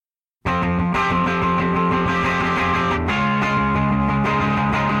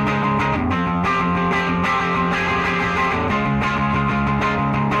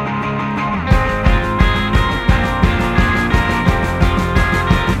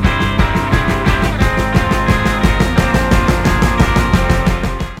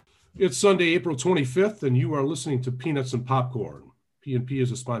It's Sunday, April 25th, and you are listening to Peanuts and Popcorn. P&P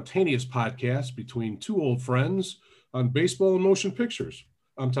is a spontaneous podcast between two old friends on baseball and motion pictures.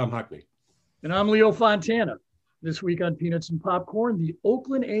 I'm Tom Hockney. And I'm Leo Fontana. This week on Peanuts and Popcorn, the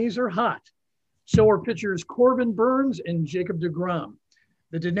Oakland A's are hot. So are pitchers Corbin Burnes and Jacob deGrom.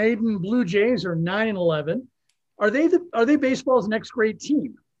 The Dunedin Blue Jays are 9-11. Are they baseball's next great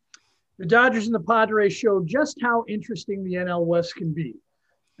team? The Dodgers and the Padres show just how interesting the NL West can be.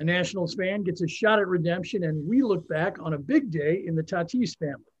 A Nationals fan gets a shot at redemption, and we look back on a big day in the Tatis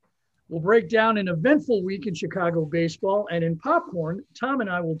family. We'll break down an eventful week in Chicago baseball, and in Popcorn, Tom and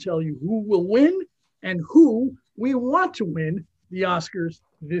I will tell you who will win and who we want to win the Oscars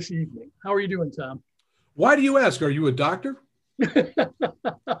this evening. How are you doing, Tom? Why do you ask? Are you a doctor?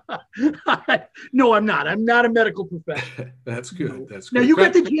 No, I'm not. I'm not a medical professional. That's good. No. That's good. Now, you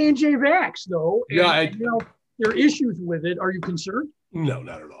got the J&J vax, though. And, yeah. there are issues with it. Are you concerned? No,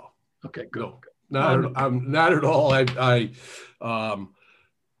 not at all. Okay, good. No, I'm not at all.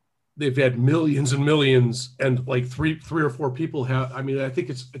 They've had millions and millions, and like three or four people have. I mean, I think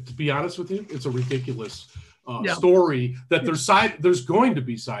it's, to be honest with you, it's a ridiculous story that there's going to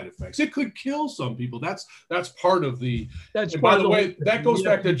be side effects. It could kill some people. That's part of the. That's by the way, that goes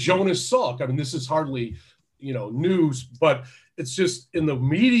back to Jonas Salk. I mean, this is hardly news, but it's just in the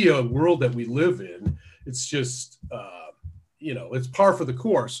media world that we live in. It's just it's par for the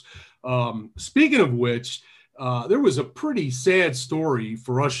course. Speaking of which, there was a pretty sad story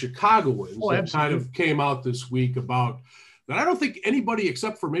for us Chicagoans that kind of came out this week about that. I don't think anybody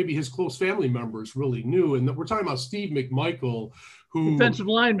except for maybe his close family members really knew. And we're talking about Steve McMichael, who defensive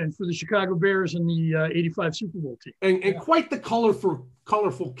lineman for the Chicago Bears and the '85 Super Bowl team, and quite the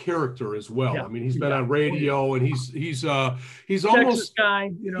colorful character as well. Yeah. I mean, he's been on radio, and he's almost guy.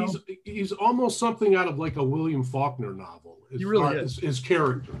 He's almost something out of like a William Faulkner novel. He really is. His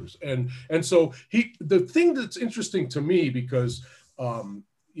characters, and so the thing that's interesting to me because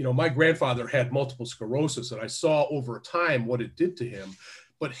my grandfather had multiple sclerosis, and I saw over time what it did to him,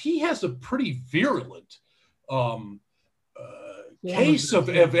 but he has a pretty virulent case of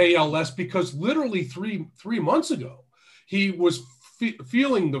ALS because literally three months ago he was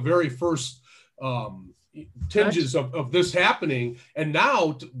feeling the very first tinges of this happening, and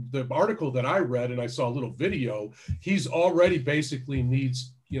now the article that I read, and I saw a little video, he's already basically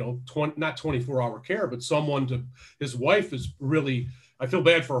needs not 24-hour care, but his wife is really, I feel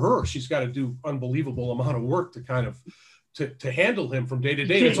bad for her. She's got to do unbelievable amount of work to kind of to handle him from day to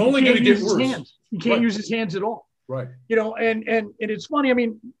day. It's only going to get worse. He can't use his hands at all. Right. And it's funny. I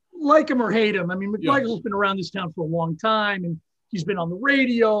mean, like him or hate him, I mean, McMichael's been around this town for a long time, and he's been on the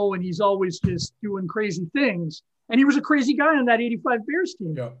radio, and he's always just doing crazy things. And he was a crazy guy on that '85 Bears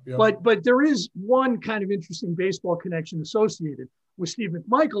team. Yeah. But there is one kind of interesting baseball connection associated with Steve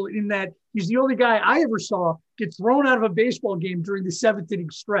McMichael in that he's the only guy I ever saw get thrown out of a baseball game during the seventh inning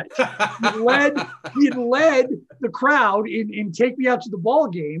stretch. He had led the crowd in Take Me Out to the Ball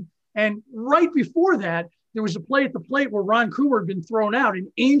game. And right before that, there was a play at the plate where Ron Coomer had been thrown out, and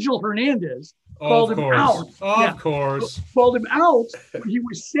Angel Hernandez called him out. Of course. Called him out. He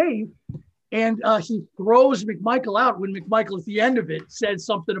was safe. And he throws McMichael out when McMichael at the end of it said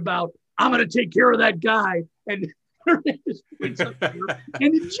something about, I'm going to take care of that guy. And Hernandez puts up there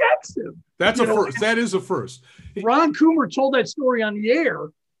and ejects him. That's a first. That is a first. Ron Coomer told that story on the air.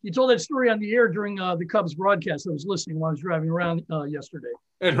 He told that story on the air during the Cubs broadcast. I was listening while I was driving around yesterday.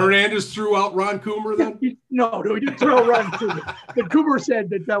 And Hernandez threw out Ron Coomer then? No, he didn't throw out Ron Coomer. But Coomer said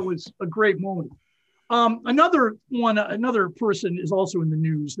that was a great moment. Another person is also in the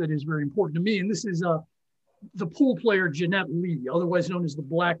news that is very important to me, and this is the pool player Jeanette Lee, otherwise known as the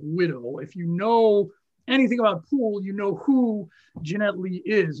Black Widow. If you know anything about pool, you know who Jeanette Lee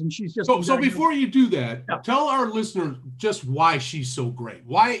is, and she's just. So before you do that, tell our listeners just why she's so great.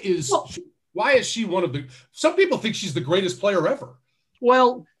 Why is she one of the? Some people think she's the greatest player ever.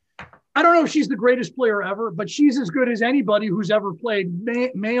 Well, I don't know if she's the greatest player ever, but she's as good as anybody who's ever played,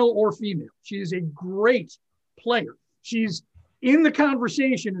 male or female. She is a great player. She's in the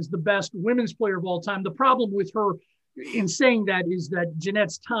conversation as the best women's player of all time. The problem with her in saying that is that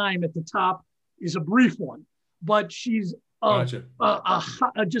Jeanette's time at the top is a brief one, but she's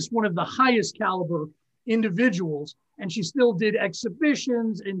just one of the highest caliber individuals, and she still did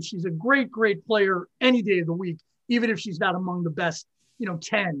exhibitions, and she's a great, great player any day of the week, even if she's not among the best,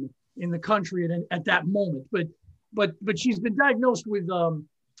 10 in the country at that moment. But she's been diagnosed with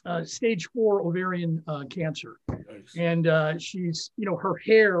stage 4 ovarian cancer. Nice. And she's, her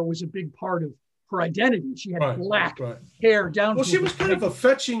hair was a big part of her identity. She had black hair down. Well, she was kind of a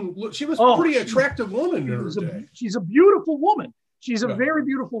fetching, she was a pretty attractive woman in her day. She's a beautiful woman. She's a very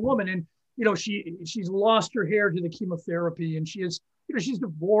beautiful woman. And, you know, she's lost her hair to the chemotherapy, and she is, you know, she's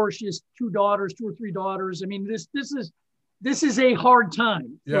divorced. She has 2 or 3 daughters. I mean, this is a hard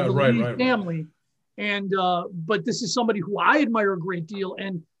time for the Lee family. And, but this is somebody who I admire a great deal.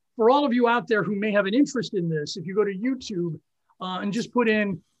 And for all of you out there who may have an interest in this, if you go to YouTube and just put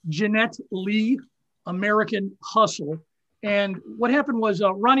in Jeanette Lee, American Hustle. And what happened was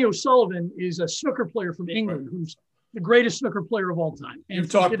Ronnie O'Sullivan is a snooker player from England, who's the greatest snooker player of all time. And you've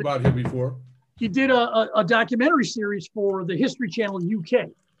talked about him before. He did a documentary series for the History Channel UK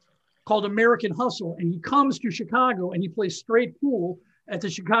called American Hustle. And he comes to Chicago and he plays straight pool at the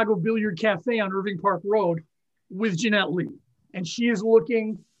Chicago Billiard Cafe on Irving Park Road with Jeanette Lee. And she is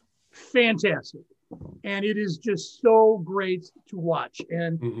looking fantastic. And it is just so great to watch.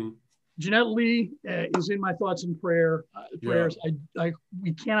 And Jeanette Lee is in my thoughts and prayers.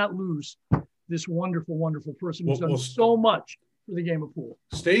 We cannot lose this wonderful, wonderful person who's done so much for the game of pool.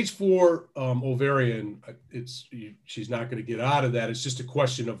 Stage 4 ovarian, she's not going to get out of that. It's just a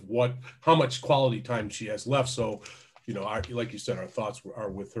question of how much quality time she has left. So, you know, like you said, our thoughts are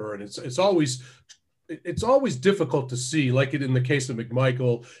with her, and it's always difficult to see, like in the case of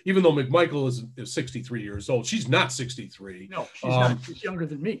McMichael, even though McMichael is 63 years old, she's not 63. No, she's not. She's younger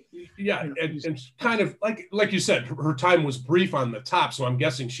than me. Yeah, and kind of like you said, her time was brief on the top, so I'm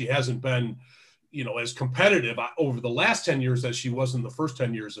guessing she hasn't been, you know, as competitive over the last 10 years as she was in the first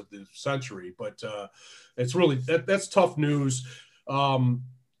 10 years of the century. But it's really, that's tough news.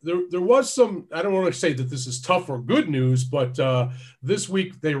 There was some, I don't want to say that this is tough or good news, but this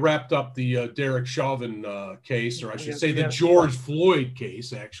week they wrapped up the Derek Chauvin case, or I should say the George Floyd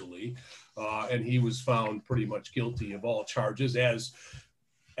case, actually. And he was found pretty much guilty of all charges, as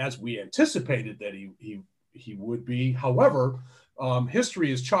we anticipated that he would be. However,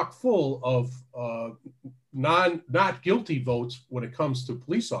 history is chock full of not guilty votes when it comes to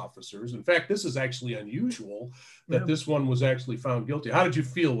police officers. In fact, this is actually unusual that this one was actually found guilty. How did you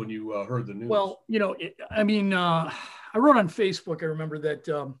feel when you heard the news? Well, you know, I wrote on Facebook, I remember that,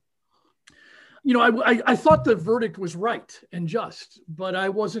 you know, I thought the verdict was right and just, but I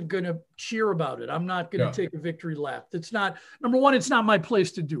wasn't going to cheer about it. I'm not going to take a victory lap. It's not, number one, it's not my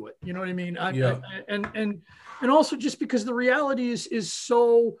place to do it. You know what I mean? And also just because the reality is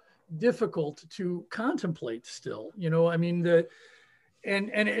so difficult to contemplate still, you know, I mean,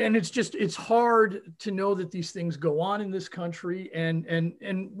 and it's hard to know that these things go on in this country.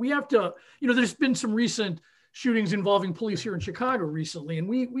 And we have to, you know, there's been some recent shootings involving police here in Chicago recently. And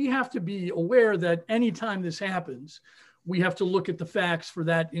we have to be aware that anytime this happens, we have to look at the facts for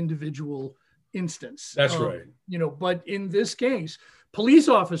that individual instance. That's right. You know, but in this case, police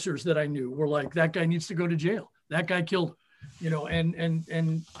officers that I knew were like, that guy needs to go to jail. That guy killed him, you know,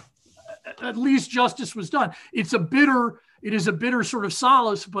 and at least justice was done. It is a bitter sort of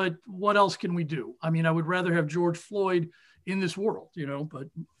solace, but what else can we do? I mean, I would rather have George Floyd in this world, you know, but.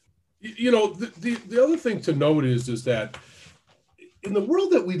 You know, the other thing to note is that in the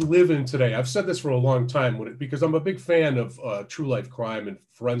world that we live in today, I've said this for a long time because I'm a big fan of true life crime and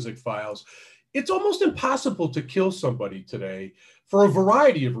forensic files. It's almost impossible to kill somebody today for a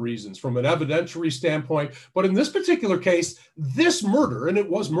variety of reasons, from an evidentiary standpoint. But in this particular case, this murder, and it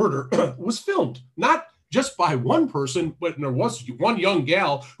was murder, was filmed, not just by one person, but there was one young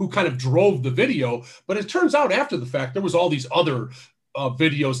gal who kind of drove the video. But it turns out after the fact, there was all these other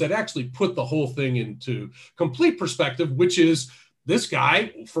videos that actually put the whole thing into complete perspective, which is this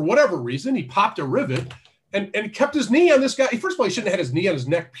guy, for whatever reason, he popped a rivet and kept his knee on this guy. First of all, he shouldn't have had his knee on his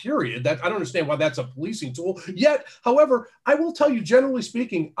neck, period. I don't understand why that's a policing tool. Yet, however, I will tell you, generally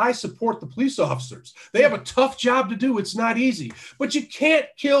speaking, I support the police officers. They have a tough job to do. It's not easy. But you can't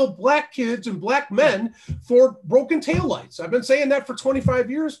kill black kids and black men for broken taillights. I've been saying that for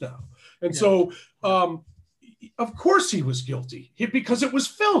 25 years now. And so, of course he was guilty because it was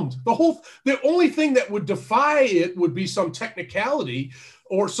filmed. The only thing that would defy it would be some technicality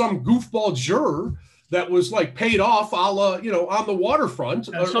or some goofball juror that was like paid off a la, you know, On the Waterfront.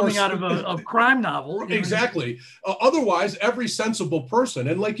 Something out of a crime novel. Exactly. Otherwise, every sensible person.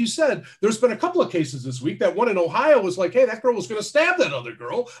 And like you said, there's been a couple of cases this week. That one in Ohio was like, hey, that girl was going to stab that other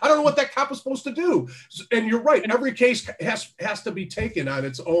girl. I don't know what that cop was supposed to do. And you're right. Every case has to be taken on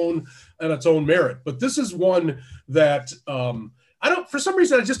its own merit. But this is one that for some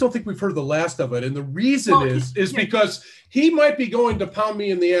reason, I just don't think we've heard the last of it. And the reason is because he might be going to pound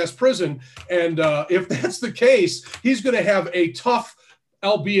me in the ass prison. And if that's the case, he's going to have a tough,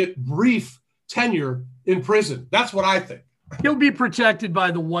 albeit brief, tenure in prison. That's what I think. He'll be protected by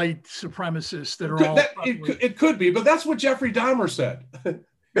the white supremacists that are it could be, but that's what Jeffrey Dahmer said.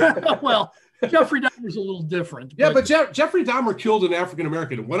 Well, Jeffrey Dahmer's a little different. Yeah, but Jeffrey Dahmer killed an African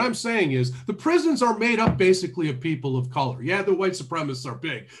American. And what I'm saying is the prisons are made up basically of people of color. Yeah, the white supremacists are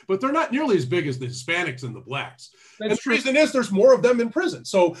big, but they're not nearly as big as the Hispanics and the blacks. And the reason is there's more of them in prison.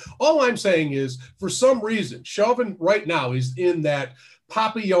 So all I'm saying is, for some reason, Chauvin right now is in that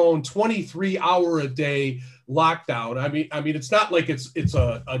Papillon 23-hour-a-day lockdown. I mean, it's not like it's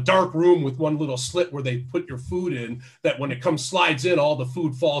a dark room with one little slit where they put your food in, that when it slides in, all the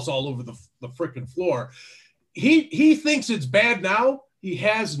food falls all over the freaking floor. He thinks it's bad now. He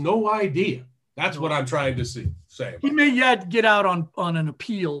has no idea. That's what I'm trying to say. He may yet get out on an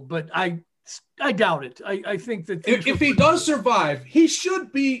appeal, but I doubt it. I think that if he does survive, he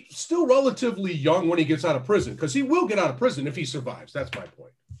should be still relatively young when he gets out of prison, because he will get out of prison if he survives. That's my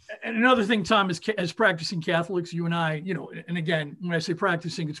point. And another thing, Tom, is as practicing Catholics, you and I, and again, when I say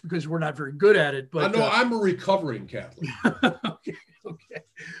practicing, it's because we're not very good at it. But no, I'm a recovering Catholic. okay.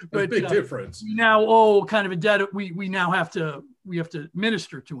 But big difference. We now owe kind of a debt. We now have to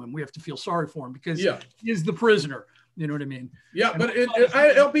minister to him. We have to feel sorry for him because he is the prisoner. You know what I mean? Yeah, but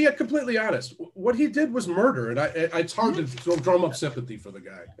I'll be completely honest. What he did was murder, and it's hard to drum up sympathy for the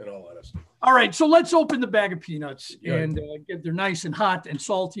guy, in all honesty. All right, so let's open the bag of peanuts and get they're nice and hot and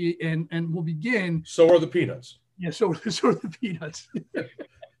salty, and we'll begin. So are the peanuts. Yeah, so are the peanuts.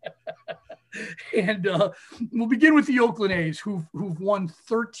 And we'll begin with the Oakland A's, who've won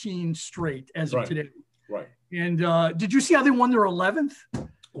 13 straight as of today. Right. And did you see how they won their 11th?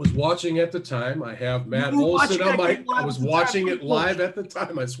 Was watching at the time. I have Matt Olson on my. I was watching it live at the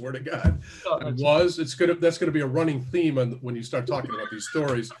time. I swear to God, That's going to be a running theme when you start talking about these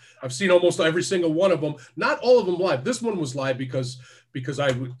stories. I've seen almost every single one of them. Not all of them live. This one was live because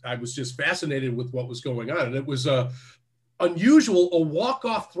I was just fascinated with what was going on, and it was unusual, a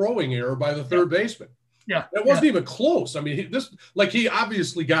walk-off throwing error by the third baseman. Yeah, it wasn't even close. I mean, he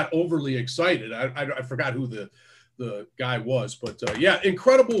obviously got overly excited. I forgot who the guy was, but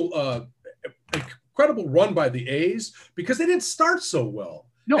incredible run by the A's, because they didn't start so well.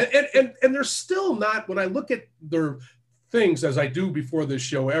 No, and they're still not. When I look at their things, as I do before this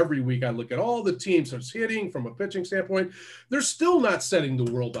show every week, I look at all the teams that's hitting from a pitching standpoint. They're still not setting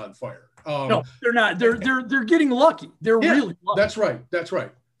the world on fire. No, they're not. They're getting lucky. They're really lucky. That's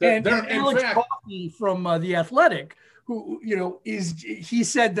right. And Alex Coffey from The Athletic, who he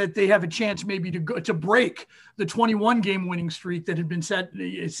said that they have a chance maybe to break the 21 game winning streak that had been set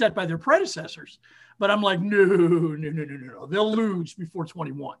by their predecessors. But I'm like, no, they'll lose before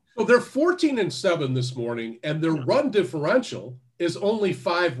 21. So they're 14-7 this morning, and their run differential is only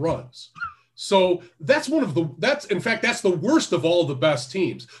 5 runs. So that's that's the worst of all the best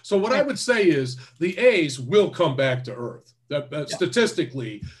teams. So what I would say is the A's will come back to earth.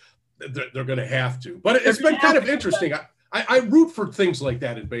 Statistically, they're going to have to. But it's been kind of interesting. I root for things like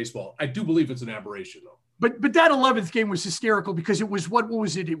that in baseball. I do believe it's an aberration, though. But that 11th game was hysterical because it was what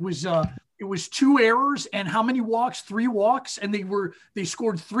was it? It was 2 errors and how many walks? 3 walks, and they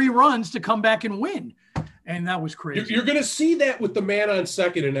scored 3 runs to come back and win. And that was crazy. You're going to see that with the man on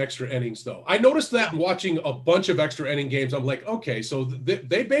second in extra innings, though. I noticed that watching a bunch of extra inning games. I'm like, okay, so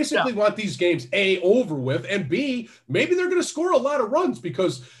they basically want these games, A, over with, and B, maybe they're going to score a lot of runs,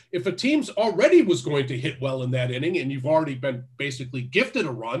 because if a team's already was going to hit well in that inning and you've already been basically gifted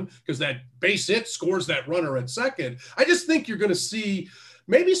a run because that base hit scores that runner at second, I just think you're going to see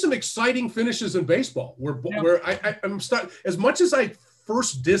maybe some exciting finishes in baseball where I'm starting, as much as I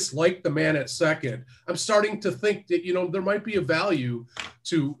first disliked the man at second, I'm starting to think that, there might be a value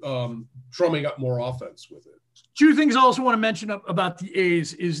to drumming up more offense with it. 2 things I also want to mention about the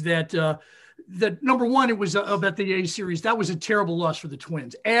A's is that number one, it was about the A's series. That was a terrible loss for the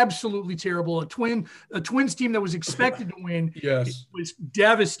Twins. Absolutely terrible. A Twins team that was expected to win was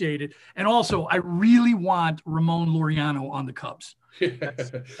devastated. And also, I really want Ramon Laureano on the Cubs.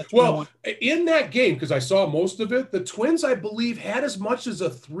 That's well, in that game, because I saw most of it, the Twins, I believe, had as much as a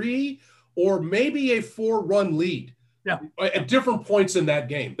 3 or maybe a 4-run lead. Yeah, at different points in that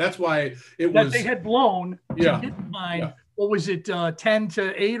game. That's why that they had blown. What was it,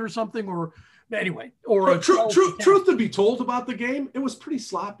 10-8 or something? Or anyway, or truth to be told about the game, it was pretty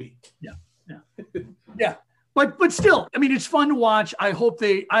sloppy. Yeah. But still, I mean, it's fun to watch. I hope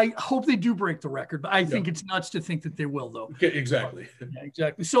they do break the record, but I think it's nuts to think that they will, though. Okay, exactly. Yeah,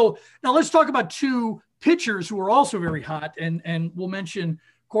 exactly. So now let's talk about 2 pitchers who are also very hot, and we'll mention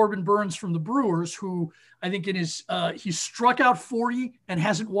Corbin Burns from the Brewers, who I think in his he struck out 40 and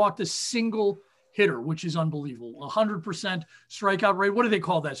hasn't walked a single hitter, which is unbelievable. 100% strikeout rate. What do they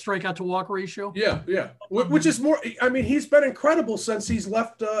call that? Strikeout to walk ratio? Yeah. Which is more, I mean, he's been incredible since he's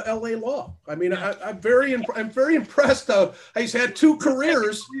left LA Law. I mean, yeah. I'm very impressed. He's had 2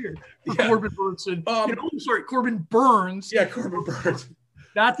 careers. Corbin Burns. Corbin Burns. Yeah, Corbin Burns.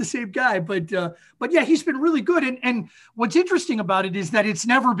 Not the same guy, but yeah, he's been really good. And what's interesting about it is that it's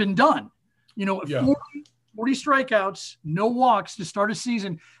never been done. 40 strikeouts, no walks to start a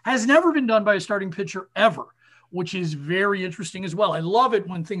season has never been done by a starting pitcher ever, which is very interesting as well. I love it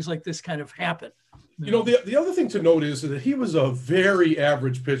when things like this kind of happen. The other thing to note is that he was a very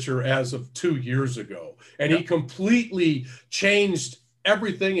average pitcher as of 2 years ago, and he completely changed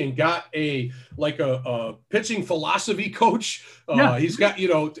everything and got a pitching philosophy coach. He's got,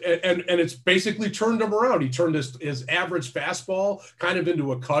 and it's basically turned him around. He turned his average fastball kind of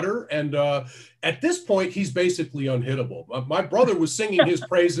into a cutter. And at this point, he's basically unhittable. My brother was singing his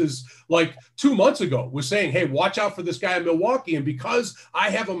praises like 2 months ago, was saying, hey, watch out for this guy in Milwaukee. And because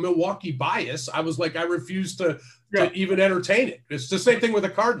I have a Milwaukee bias, I was like, I refuse to even entertain it. It's the same thing with the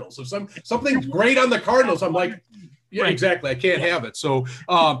Cardinals. If something's great on the Cardinals, I'm like, yeah, exactly. I can't have it. So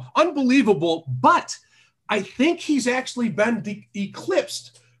unbelievable. But I think he's actually been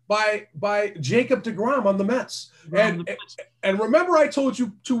eclipsed by Jacob deGrom on the Mets. And remember, I told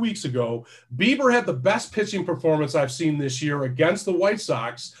you 2 weeks ago, Bieber had the best pitching performance I've seen this year against the White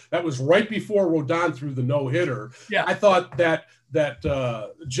Sox. That was right before Rodon threw the no-hitter. Yeah. I thought that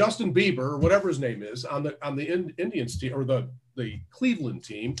Justin Bieber, or whatever his name is, on the Indians team, or the Cleveland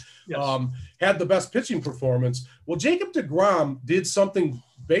team, had the best pitching performance. Well, Jacob deGrom did something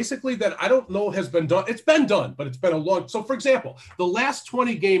basically that I don't know has been done. It's been done, but it's been a long. So, for example, the last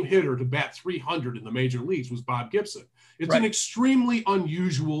 20-game hitter to bat 300 in the major leagues was Bob Gibson. It's an extremely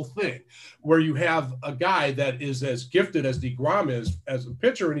unusual thing where you have a guy that is as gifted as deGrom is as a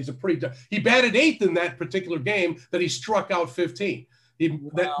pitcher, and he batted 8th in that particular game that he struck out 15.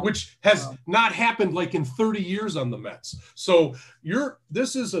 Which has not happened like in 30 years on the Mets. So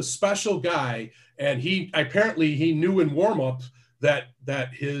this is a special guy, and he knew in warm-up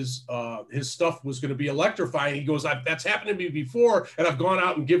that his stuff was going to be electrifying. He goes, that's happened to me before, and I've gone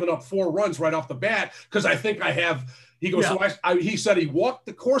out and given up 4 runs right off the bat because I think I have. He goes, he said he walked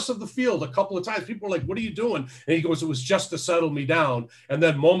the course of the field a couple of times. People were like, what are you doing? And he goes, it was just to settle me down. And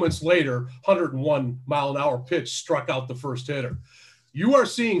then moments later, 101-mile-an-hour pitch struck out the first hitter. You are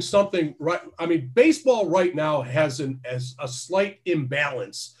seeing something right. I mean, baseball right now has a slight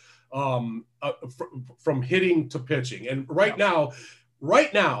imbalance from hitting to pitching. And right now,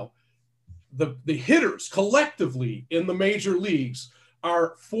 the hitters collectively in the major leagues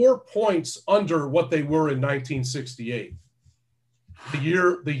are 4 points under what they were in 1968, the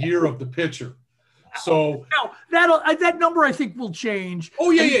year of the pitcher. So now that number I think will change.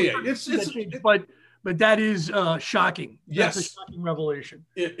 Oh yeah. But that is shocking. Yes. That's a shocking revelation.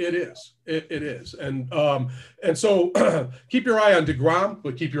 It is. And so keep your eye on deGrom,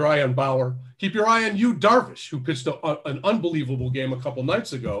 but keep your eye on Bauer. Keep your eye on Yu Darvish, who pitched an unbelievable game a couple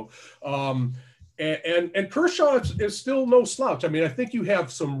nights ago. And Kershaw is still no slouch. I mean, I think you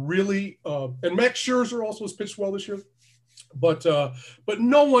have some really and Max Scherzer also has pitched well this year. But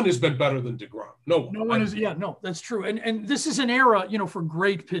no one has been better than deGrom. No one is. Yeah, no, that's true. And this is an era, for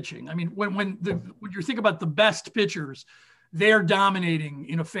great pitching. I mean, when you think about the best pitchers, they're dominating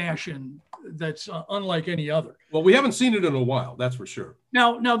in a fashion that's unlike any other. Well, we haven't seen it in a while, that's for sure.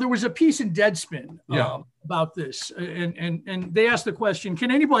 Now there was a piece in Deadspin about this, and they asked the question: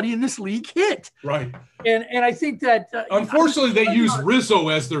 can anybody in this league hit? Right. And I think that unfortunately they use Rizzo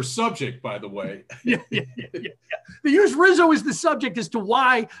as their subject. By the way, yeah. They use Rizzo as the subject as to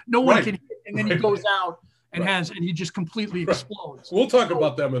why no one can hit, and then he goes out and he just completely explodes. We'll talk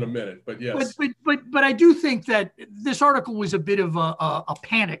about them in a minute, but yes. But I do think that this article was a bit of a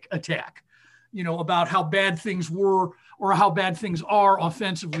panic attack, about how bad things were or how bad things are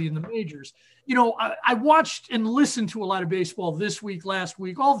offensively in the majors. I watched and listened to a lot of baseball this week, last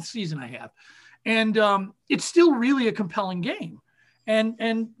week, all the season I have, and it's still really a compelling game.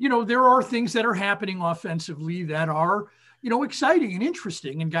 And there are things that are happening offensively that are exciting and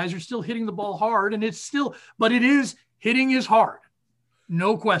interesting, and guys are still hitting the ball hard, and hitting is hard,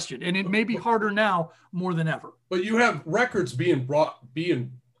 no question. And it may be harder now more than ever. But you have records being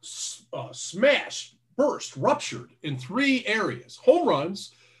smashed, burst, ruptured in 3 areas: home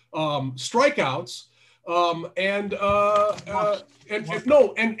runs, strikeouts, and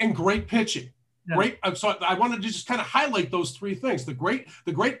great pitching. Yeah. Great. So I wanted to just kind of highlight those 3 things. The great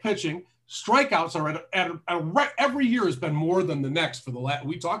pitching. Strikeouts are at every year has been more than the next for the last.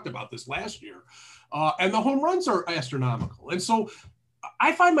 We talked about this last year, and the home runs are astronomical. And so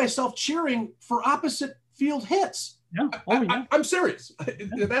I find myself cheering for opposite field hits. Yeah. Oh, yeah. I'm serious.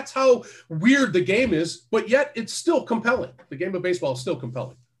 Yeah. That's how weird the game is, but yet it's still compelling. The game of baseball is still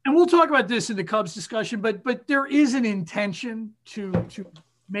compelling. And we'll talk about this in the Cubs discussion, but there is an intention to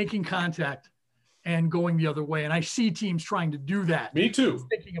making contact and going the other way. And I see teams trying to do that. Me too.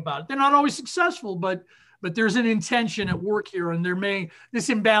 Thinking about it. They're not always successful, but there's an intention at work here. And this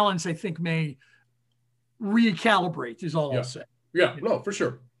imbalance, I think, may recalibrate is all I'll say. Yeah, no, for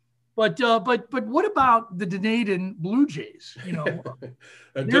sure. But what about the Dunedin Blue Jays? You know,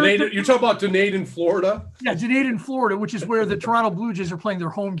 you're talking about Dunedin, Florida? Yeah, Dunedin, Florida, which is where the Toronto Blue Jays are playing their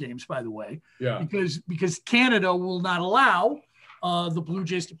home games, by the way. Yeah. Because Canada will not allow the Blue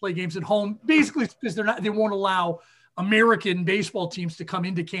Jays to play games at home, basically because they won't allow American baseball teams to come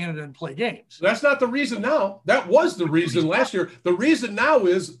into Canada and play games. That's not the reason now. That was the reason last year. The reason now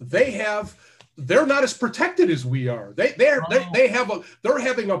is they're not as protected as we are. They're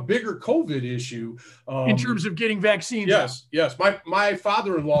having a bigger COVID issue in terms of getting vaccines. Yes. My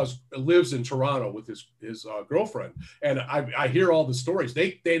father-in-law lives in Toronto with his girlfriend, and I hear all the stories.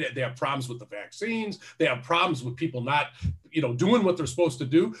 They have problems with the vaccines. They have problems with people not doing what they're supposed to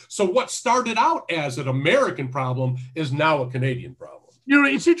do. So what started out as an American problem is now a Canadian problem.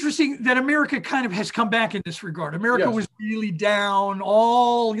 It's interesting that America kind of has come back in this regard. America was really down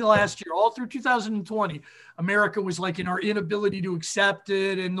all last year, all through 2020. America was like in our inability to accept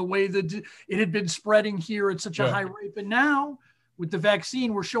it and the way that it had been spreading here at such a high rate. But now with the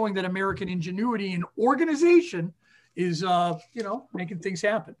vaccine, we're showing that American ingenuity and organization is, making things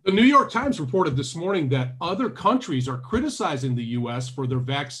happen. The New York Times reported this morning that other countries are criticizing the U.S. for their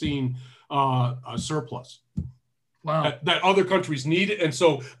vaccine surplus. Wow. That other countries need it. And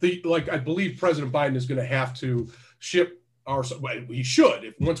so I believe President Biden is going to have to ship he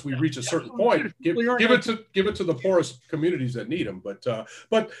should, once we reach a certain point, give it to the poorest communities that need them.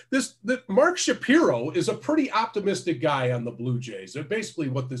 But Mark Shapiro is a pretty optimistic guy on the Blue Jays. And basically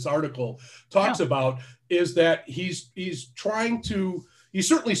what this article talks about is that he's trying to, he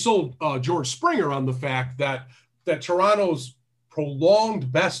certainly sold George Springer on the fact that Toronto's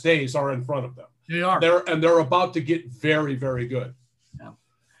prolonged best days are in front of them. They are. They're about to get very, very good. Yeah.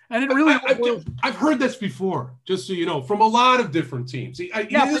 And it really, I've heard this before, just so you know, from a lot of different teams. He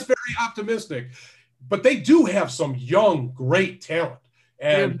is very optimistic, but they do have some young, great talent.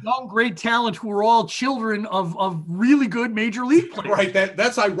 And they have young, great talent who are all children of really good major league players. Right.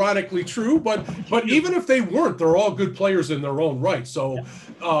 That's ironically true, but even if they weren't, they're all good players in their own right. So,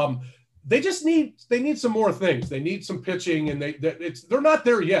 they need some more things. They need some pitching, and they're not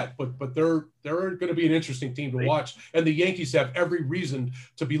there yet, but they're going to be an interesting team to watch. And the Yankees have every reason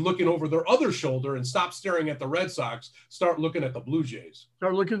to be looking over their other shoulder and stop staring at the Red Sox, start looking at the Blue Jays.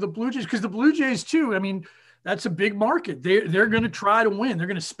 Start looking at the Blue Jays, because the Blue Jays too, I mean, that's a big market. They're going to try to win. They're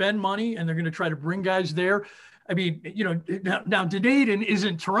going to spend money, and they're going to try to bring guys there. I mean, now Dunedin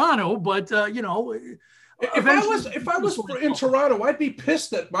isn't Toronto, but If I was in Toronto, I'd be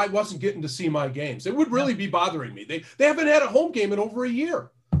pissed that I wasn't getting to see my games. It would really be bothering me. They haven't had a home game in over a year.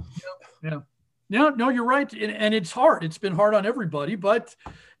 Yeah. No, you're right. And it's hard. It's been hard on everybody, but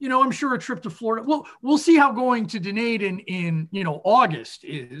I'm sure a trip to Florida, we'll see how going to Dunedin in August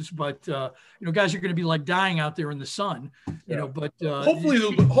is, but guys are going to be like dying out there in the sun, but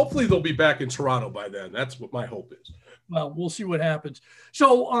hopefully they'll be back in Toronto by then. That's what my hope is. Well, we'll see what happens.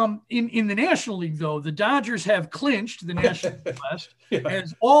 So in the National League, though, the Dodgers have clinched the National League West,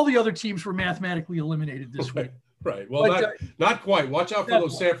 as all the other teams were mathematically eliminated this week. Right. Well, not quite. Watch out for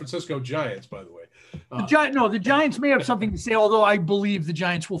those San Francisco Giants, by the way. The Giants may have something to say, although I believe the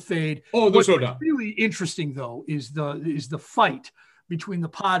Giants will fade. Oh, there's no doubt. What's really interesting, though, is the fight between the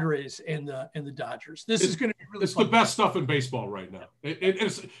Padres and the Dodgers. This is going to be really fun. The best stuff in baseball right now.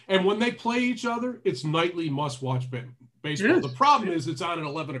 And when they play each other, it's nightly must-watch baseball. The problem is it's on at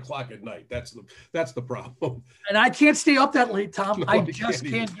 11 o'clock at night. That's the problem. And I can't stay up that late, Tom. No, I just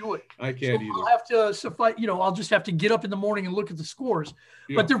can't do it. I can't either. I'll have to suffice. I'll just have to get up in the morning and look at the scores.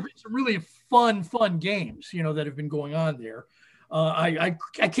 Yeah. But there's some really fun games, that have been going on there. I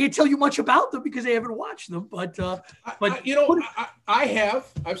can't tell you much about them because I haven't watched them, but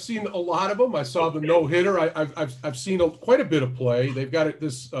I've seen a lot of them. I saw the no-hitter. I've seen quite a bit of play. They've got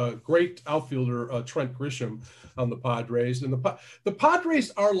this great outfielder, Trent Grisham, on the Padres, and the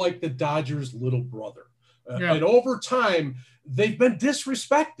Padres are like the Dodgers' little brother, and over time they've been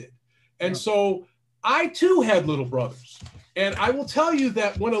disrespected, and so I too had little brothers, and I will tell you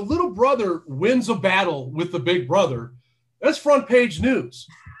that when a little brother wins a battle with the big brother, that's front page news.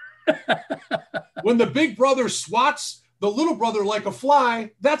 When the big brother swats the little brother like a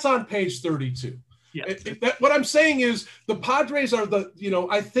fly, that's on page 32. Yeah. What I'm saying is the Padres are the,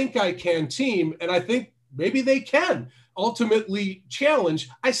 I think I can team, and I think maybe they can ultimately challenge.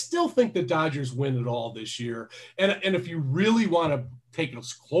 I still think the Dodgers win it all this year. And if you really want to take a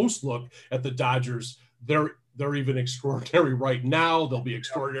close look at the Dodgers, they're even extraordinary right now. They'll be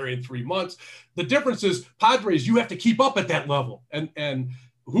extraordinary in 3 months. The difference is Padres, you have to keep up at that level. And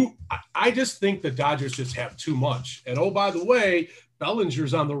I just think the Dodgers just have too much. And oh, by the way,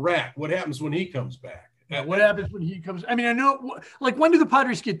 Bellinger's on the rack. What happens when he comes back? Yeah, what happens when he comes? I mean, I know, like, when do the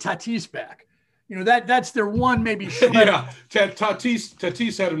Padres get Tatis back? That's their one maybe. Yeah,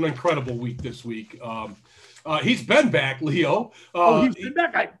 Tatis had an incredible week this week. He's been back, Leo. He's been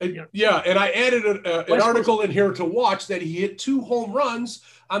back. Yeah, and I added an article in here to watch that he hit 2 home runs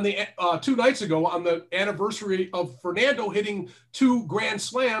on the 2 nights ago on the anniversary of Fernando hitting 2 grand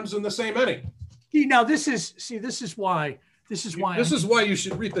slams in the same inning. This is why you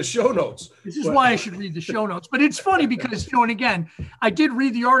should read the show notes. This is why I should read the show notes. But it's funny because, and again, I did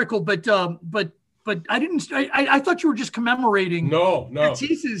read the article, but I didn't. I thought you were just commemorating. No.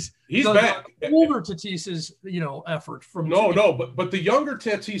 Tatis's. He's back. Older Tatis's, effort from. But the younger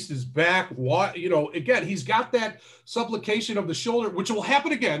Tatis is back. What again? He's got that subluxation of the shoulder, which will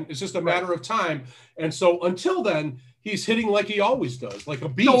happen again. It's just a matter of time. And so until then, he's hitting like he always does, like a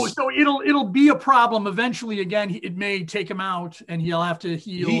beast. So it'll be a problem eventually. Again, it may take him out, and he'll have to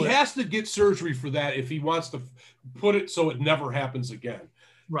heal. He has to get surgery for that if he wants to put it so it never happens again.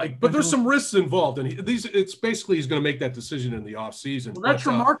 Right. But there's some risks involved. And it's basically he's going to make that decision in the offseason. Well, that's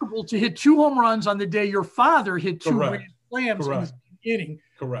remarkable to hit 2 home runs on the day your father hit 2 grand slams in the beginning.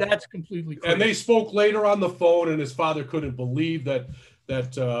 Correct. That's completely crazy. And they spoke later on the phone, and his father couldn't believe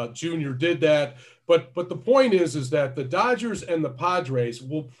that Junior did that. But the point is that the Dodgers and the Padres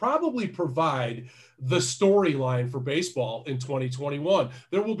will probably provide the storyline for baseball in 2021.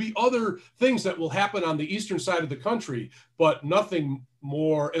 There will be other things that will happen on the eastern side of the country, but nothing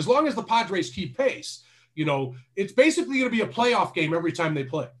more. As long as the Padres keep pace, it's basically going to be a playoff game every time they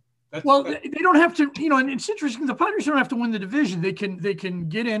play. They don't have to, and it's interesting. The Padres don't have to win the division. They can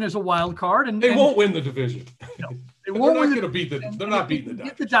get in as a wild card, and they won't win the division. They won't win. They're not beating the Dodgers.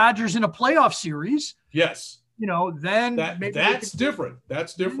 Get the Dodgers in a playoff series. Yes. Then that's different.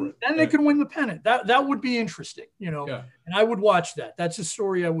 That's different. Then they can win the pennant. That would be interesting, and I would watch that. That's a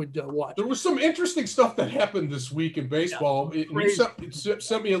story I would watch. There was some interesting stuff that happened this week in baseball. You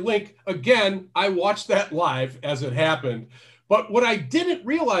sent me a link. Again, I watched that live as it happened. But what I didn't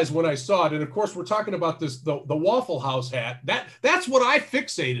realize when I saw it, and of course we're talking about the Waffle House hat, that's what I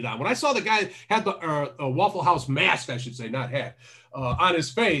fixated on. When I saw the guy had the Waffle House mask, I should say, not hat, on his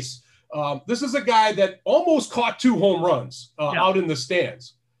face. This is a guy that almost caught 2 home runs out in the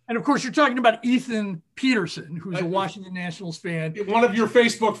stands. And of course, you're talking about Ethan Peterson, who's a Washington Nationals fan. One of your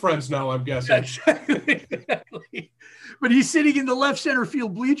Facebook friends now, I'm guessing. Exactly. But he's sitting in the left center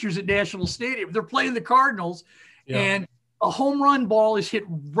field bleachers at National Stadium. They're playing the Cardinals, and a home run ball is hit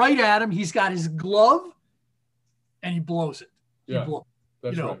right at him. He's got his glove, and he blows it.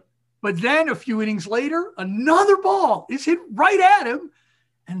 That's right. But then a few innings later, another ball is hit right at him,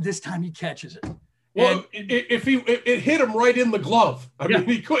 and this time he catches it. Well, it hit him right in the glove. I mean,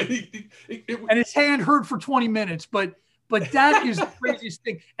 he could. And his hand hurt for 20 minutes, but that is the craziest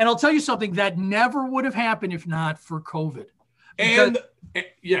thing. And I'll tell you something, that never would have happened if not for COVID.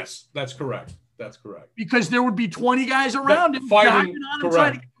 Yes, that's correct. That's correct. Because there would be 20 guys around him fighting on him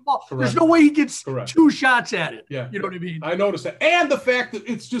trying to get the ball. Correct. There's no way he gets 2 shots at it. Yeah. You know what I mean? I noticed that. And the fact that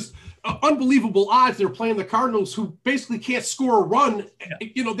it's just unbelievable odds. They're playing the Cardinals, who basically can't score a run.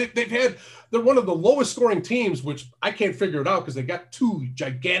 Yeah. They're one of the lowest scoring teams, which I can't figure it out because they got 2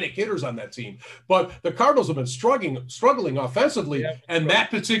 gigantic hitters on that team. But the Cardinals have been struggling offensively. Yeah, and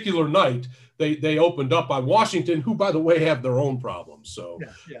that particular night, they opened up on Washington, who, by the way, have their own problems. So,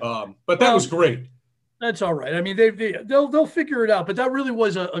 but that was great. That's all right. I mean, they'll figure it out. But that really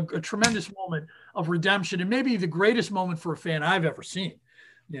was a tremendous moment of redemption, and maybe the greatest moment for a fan I've ever seen.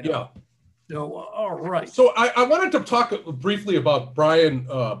 Yeah. So, all right. So I wanted to talk briefly about Brian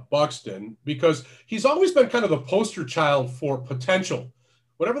Buxton, because he's always been kind of the poster child for potential.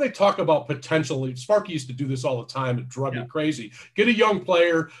 Whenever they talk about potential, Sparky used to do this all the time. It drove me crazy. Get a young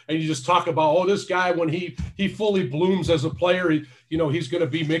player, and you just talk about, this guy, when he fully blooms as a player, he's going to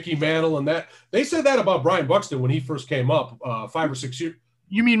be Mickey Mantle and that. They said that about Brian Buxton when he first came up 5 or 6 years.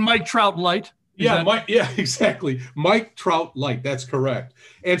 You mean Mike Trout light? Exactly. Mike Trout light. That's correct.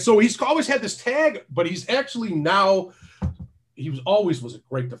 And so he's always had this tag, but he's actually now, always was a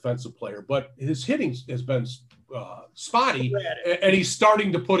great defensive player, but his hitting has been spotty, and he's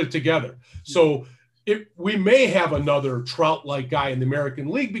starting to put it together. So we may have another Trout-like guy in the American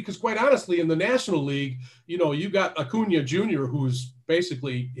League, because quite honestly, in the National League, you got Acuna Jr., who's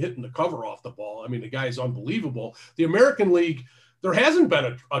basically hitting the cover off the ball. I mean, the guy's unbelievable. The American League, there hasn't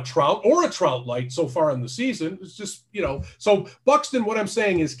been a Trout or a Trout-like so far in the season. It's just, so Buxton, what I'm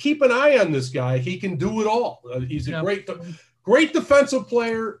saying is keep an eye on this guy. He can do it all. He's a great defensive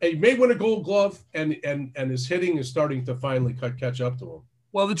player. He may win a Gold Glove, and his hitting is starting to finally catch up to him.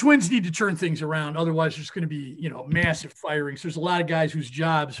 Well, the Twins need to turn things around. Otherwise, there's going to be, massive firings. There's a lot of guys whose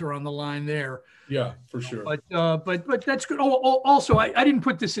jobs are on the line there. Yeah, for sure. But that's good. Also, I didn't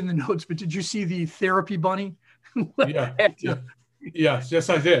put this in the notes, but did you see the therapy bunny? Yes,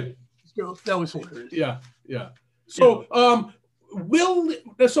 I did. That was hilarious. Yeah. So,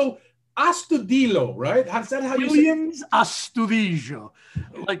 Astudillo, right? Is that how you say it? Williams Astudillo.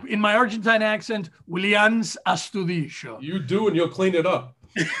 Like in my Argentine accent, Williams Astudillo. You do, and you'll clean it up.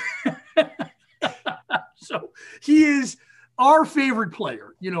 So he is our favorite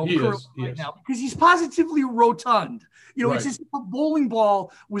player, currently right now, because he's positively rotund. Right. It's as if a bowling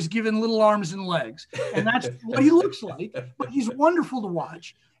ball was given little arms and legs, and that's what he looks like. But he's wonderful to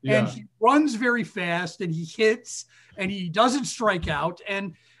watch, and he runs very fast, and he hits, and he doesn't strike out,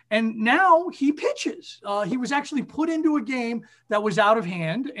 and now he pitches. He was actually put into a game that was out of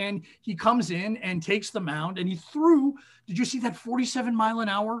hand, and he comes in and takes the mound, and he threw. Did you see that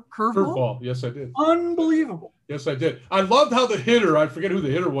 47-mile-an-hour curveball? Yes, I did. Unbelievable. Yes, I did. I loved how the hitter, I forget who the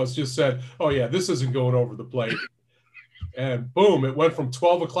hitter was, just said, "Oh yeah, this isn't going over the plate." And boom, it went from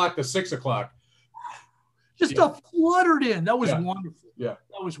 12 o'clock to 6 o'clock. Just fluttered in. That was wonderful. Yeah.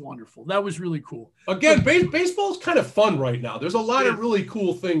 That was wonderful. That was really cool. Again, baseball's kind of fun right now. There's a lot of really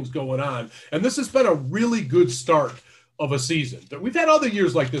cool things going on. And this has been a really good start of a season. We've had other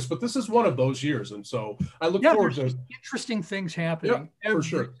years like this, but this is one of those years. And so I look forward to interesting things happening every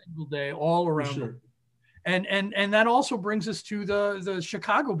single day, all around. For sure. And that also brings us to the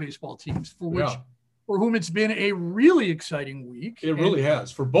Chicago baseball teams, for whom it's been a really exciting week. It really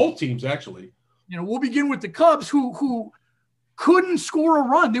has, for both teams, actually. We'll begin with the Cubs, who couldn't score a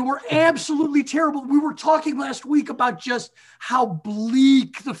run. They were absolutely terrible. We were talking last week about just how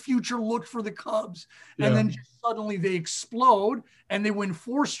bleak the future looked for the Cubs. And then suddenly they explode and they win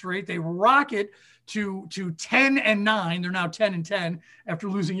 4 straight. They rocket to 10-9. They're now 10-10 after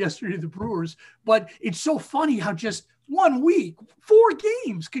losing yesterday to the Brewers. But it's so funny how just 1 week, 4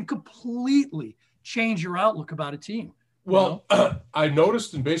 games can completely change your outlook about a team. Well, I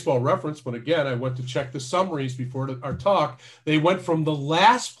noticed in Baseball Reference, but again, I went to check the summaries before our talk. They went from the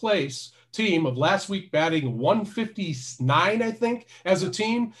last place team of last week batting 159, I think, as a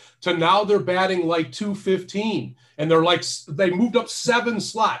team, to now they're batting like 215. And they moved up 7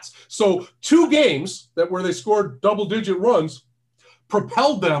 slots. So 2 games where they scored double-digit runs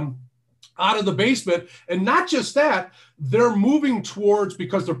propelled them out of the basement. And not just that, they're moving towards,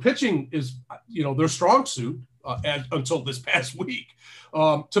 because their pitching is, their strong suit, until this past week,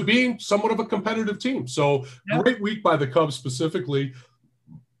 to being somewhat of a competitive team. So great week by the Cubs specifically.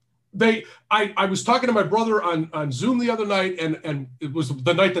 I was talking to my brother on Zoom the other night, and it was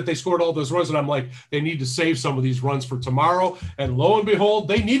the night that they scored all those runs, and I'm like, they need to save some of these runs for tomorrow. And lo and behold,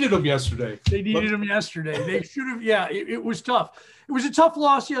 they needed them yesterday. They should have. Yeah, it was tough. It was a tough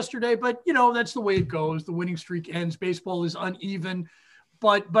loss yesterday, but that's the way it goes. The winning streak ends. Baseball is uneven.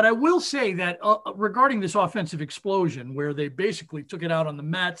 But I will say that regarding this offensive explosion, where they basically took it out on the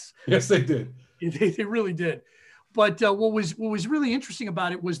Mets. Yes, they did. They really did. But what was really interesting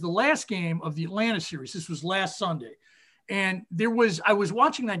about it was the last game of the Atlanta series. This was last Sunday. And I was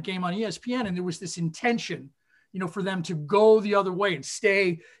watching that game on ESPN, and there was this intention, for them to go the other way and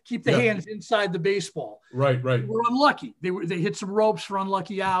keep the hands inside the baseball. Right. They were unlucky. They hit some ropes for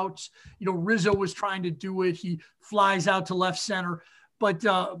unlucky outs. Rizzo was trying to do it. He flies out to left center. But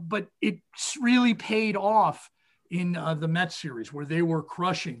it really paid off in the Mets series, where they were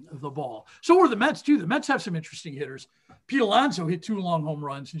crushing the ball. So were the Mets too. The Mets have some interesting hitters. Pete Alonso hit 2 long home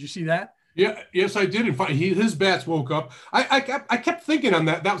runs. Did you see that? Yeah. Yes, I did. In fact, his bats woke up. I kept thinking on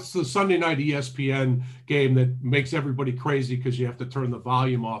that. That was the Sunday night ESPN game that makes everybody crazy, because you have to turn the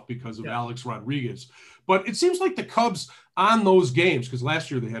volume off because of Alex Rodriguez. But it seems like the Cubs on those games, because last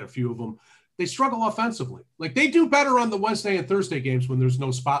year they had a few of them, they struggle offensively. Like, they do better on the Wednesday and Thursday games when there's no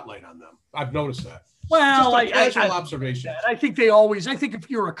spotlight on them. I've noticed that. Well, casual observation. I think if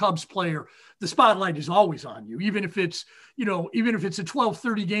you're a Cubs player, the spotlight is always on you, even if it's a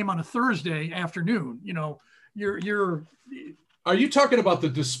 12:30 game on a Thursday afternoon. You're. Are you talking about the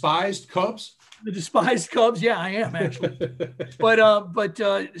despised Cubs? The despised Cubs? Yeah, I am actually.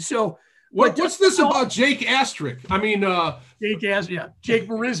 So What's this about Jake Astrick? I mean, Jake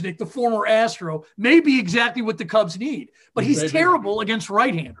Marisnick, the former Astro, may be exactly what the Cubs need, but he's terrible against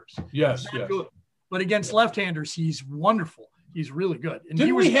right-handers. Yes, yes. Good. But against left-handers, he's wonderful. He's really good. And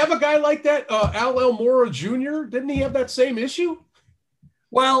didn't we have a guy like that, Al Elmora Jr.? Didn't he have that same issue?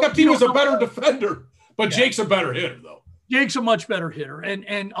 Well, except he was a better defender, but Jake's a better hitter, though. Jake's a much better hitter,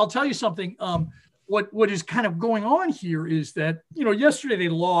 and I'll tell you something. What is kind of going on here is that yesterday they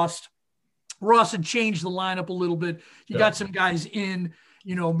lost. Ross had changed the lineup a little bit. He got some guys in.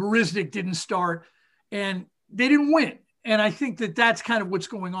 Marisnick didn't start, and they didn't win. And I think that's kind of what's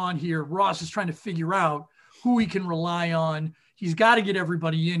going on here. Ross is trying to figure out who he can rely on. He's got to get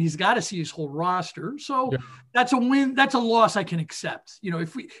everybody in. He's got to see his whole roster. So that's a win. That's a loss I can accept.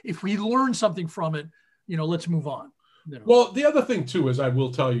 If we learn something from it, let's move on. Well, the other thing too is I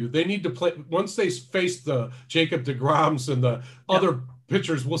will tell you they need to play once they face the Jacob deGroms and the other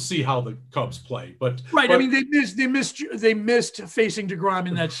pitchers. We'll see how the Cubs play. But I mean they missed facing deGrom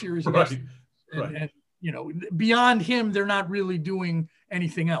in that series. Right. And beyond him, they're not really doing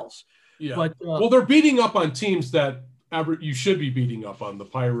anything else. Yeah. But well, they're beating up on teams that you should be beating up on. The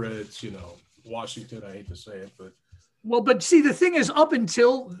Pirates, Washington. I hate to say it, but. Well, but see, the thing is, up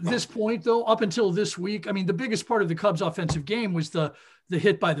until this point, though, up until this week, I mean, the biggest part of the Cubs' offensive game was the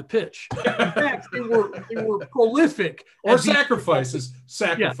hit by the pitch. In fact, they were prolific. Or sacrifices.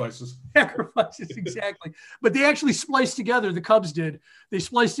 Sacrifices, exactly. But they actually spliced together, the Cubs did. They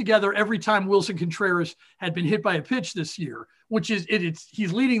spliced together every time Wilson Contreras had been hit by a pitch this year, which is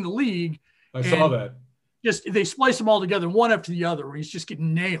he's leading the league. I saw that. They spliced them all together, one after the other, where he's just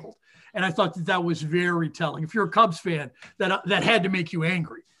getting nailed. And I thought that was very telling. If you're a Cubs fan, that had to make you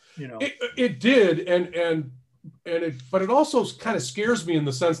angry. It did, but it also kind of scares me in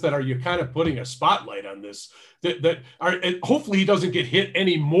the sense that are you kind of putting a spotlight on this? And hopefully he doesn't get hit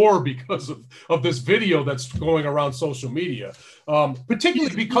anymore because of this video that's going around social media,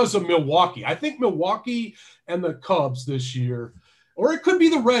 particularly because of Milwaukee. I think Milwaukee and the Cubs this year. Or it could be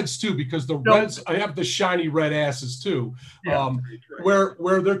the Reds too, because the Reds, I have the shiny red asses too, where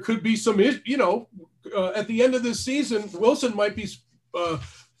there could be some, at the end of this season, Wilson might be,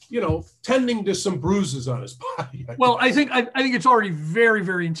 tending to some bruises on his body. Well, I think it's already very,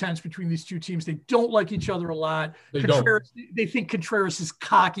 very intense between these two teams. They don't like each other a lot. They think Contreras is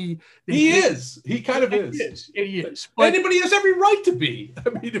cocky. He is. He kind of is. He is. But anybody has every right to be. I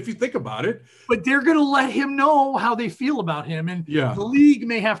mean, if you think about it. But they're going to let him know how they feel about him, and the league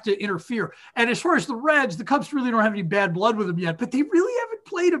may have to interfere. And as far as the Reds, the Cubs really don't have any bad blood with him yet, but they really haven't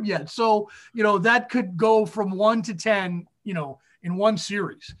played him yet. So, that could go from 1 to 10, in one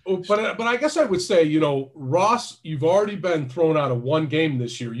series. But I guess I would say, Ross, you've already been thrown out of one game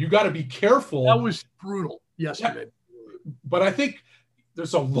this year. You got to be careful. That was brutal yesterday. But I think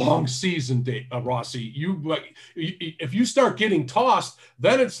there's a long season, Rossi. If you start getting tossed,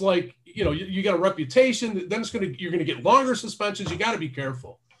 then it's like, you got a reputation. Then you're going to get longer suspensions. You got to be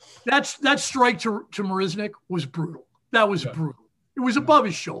careful. That strike to Marisnick was brutal. That was brutal. It was above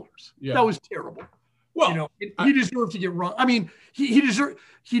his shoulders. Yeah. That was terrible. Well, he deserved to get run. I mean, he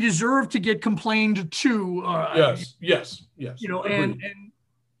deserved to get complained to. Yes. And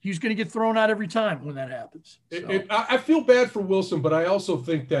he's going to get thrown out every time when that happens. So. I feel bad for Wilson, but I also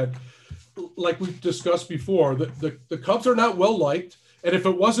think that, like we've discussed before, the Cubs are not well liked. And if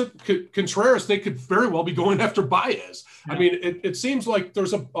it wasn't Contreras, they could very well be going after Baez. Yeah. I mean, it seems like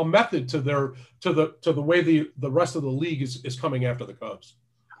there's a method to the way the rest of the league is coming after the Cubs.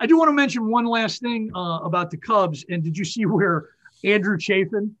 I do want to mention one last thing about the Cubs. And did you see where Andrew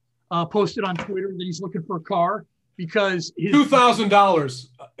Chafin posted on Twitter that he's looking for a car because $2,000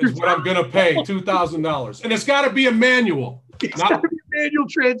 is what I'm going to pay. $2,000, and it's got to be a manual. It's got to be a manual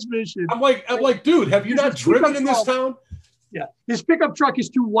transmission. I'm like, dude, have you not driven in this town? Yeah, his pickup truck is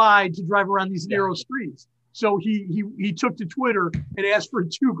too wide to drive around these narrow streets. So he took to Twitter and asked for a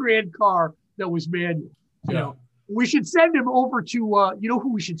 $2,000 car that was manual. We should send him over to,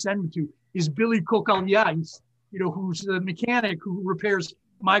 who we should send him to is Billy Kokalyais, who's the mechanic who repairs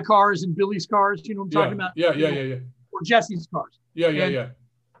my cars and Billy's cars. You know what I'm talking about? Yeah. Or Jesse's cars. Yeah.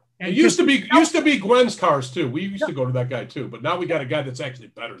 And it used to be Gwen's cars too. We used to go to that guy too, but now we got a guy that's actually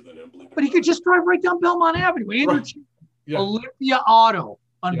better than him. But he could just drive right down Belmont Avenue. Andrew Olympia Auto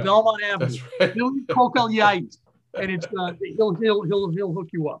on Belmont Avenue. That's right. Billy Kokalyais, and it's he'll hook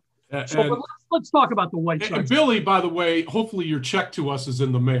you up. But let's talk about the White Sox. And Billy, by the way, hopefully your check to us is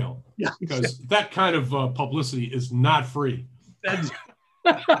in the mail. Yeah, because that kind of publicity is not free.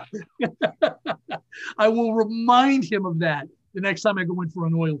 I will remind him of that the next time I go in for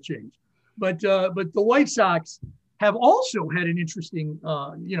an oil change. But the White Sox have also had an interesting,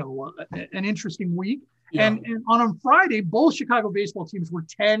 an interesting week. Yeah. And on Friday, both Chicago baseball teams were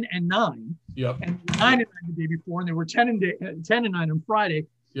 10-9. Yep. And 9-9 the day before, and they were 10-9 on Friday.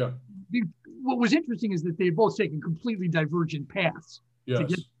 Yeah. What was interesting is that they've both taken completely divergent paths. Yes. To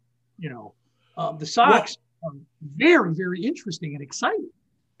get, the Sox are very, very interesting and exciting.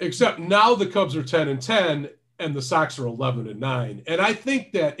 Except now the Cubs are 10-10 and the Sox are 11-9. And I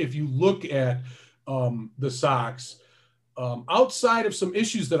think that if you look at the Sox, outside of some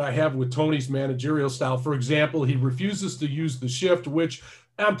issues that I have with Tony's managerial style, for example, he refuses to use the shift, which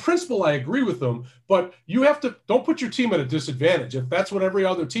on principle, I agree with them, but you have to, don't put your team at a disadvantage. If that's what every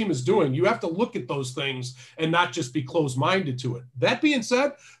other team is doing, you have to look at those things and not just be closed-minded to it. That being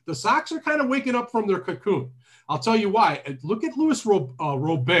said, the Sox are kind of waking up from their cocoon. I'll tell you why. Look at Luis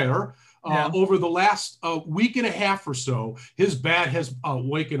Robert. Over the last week and a half or so, his bat has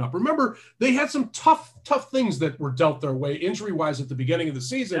waken up. Remember, they had some tough things that were dealt their way injury-wise at the beginning of the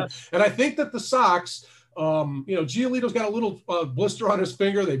season. Yes. And I think that the Sox, Giolito's got a little blister on his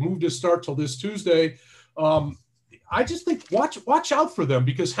finger. They moved his start till this Tuesday. I just think watch out for them,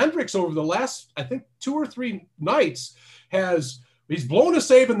 because Hendricks over the last, I think, 2 or 3 nights he's blown a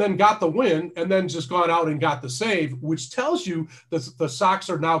save and then got the win, and then just gone out and got the save, which tells you that the Sox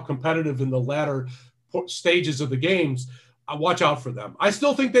are now competitive in the latter stages of the games. Watch out for them. I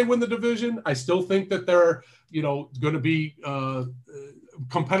still think they win the division. I still think that they're, going to be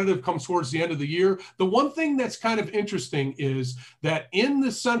competitive comes towards the end of the year. The one thing that's kind of interesting is that in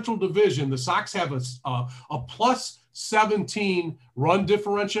the Central Division, the Sox have a plus 17 run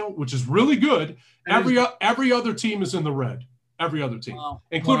differential, which is really good. Every other team is in the red. Every other team,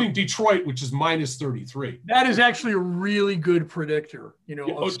 including Detroit, which is minus 33. That is actually a really good predictor. It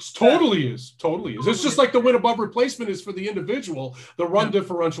totally is. It's just like the win above replacement is for the individual, the run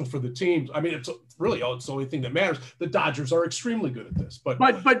differential for the teams. I mean, it's the only thing that matters. The Dodgers are extremely good at this. But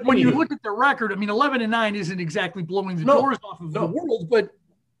when you look at their record, I mean, 11-9 isn't exactly blowing the doors off of the world,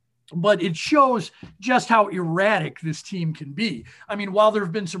 but it shows just how erratic this team can be. I mean, while there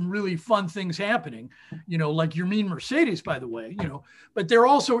have been some really fun things happening, like Yermin Mercedes, by the way, but they're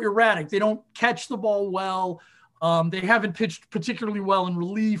also erratic. They don't catch the ball well. They haven't pitched particularly well in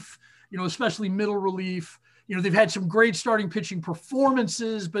relief, especially middle relief. They've had some great starting pitching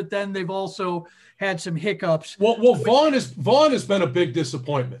performances, but then they've also had some hiccups. Well, Vaughn has been a big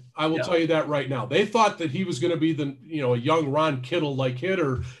disappointment. I will tell you that right now. They thought that he was going to be a young Ron Kittle-like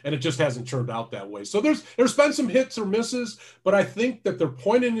hitter, and it just hasn't turned out that way. So there's been some hits or misses, but I think that they're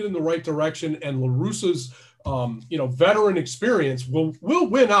pointing it in the right direction, and La Russa's veteran experience will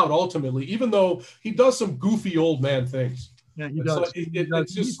win out ultimately, even though he does some goofy old man things. Yeah, he does.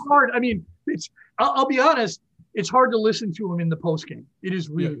 It's just hard. I mean, I'll be honest, it's hard to listen to him in the postgame. It is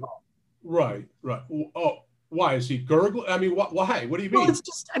really hard. Right. Oh, why is he gurgling? I mean, why? What do you mean? Well, it's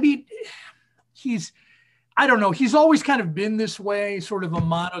just, I don't know. He's always kind of been this way, sort of a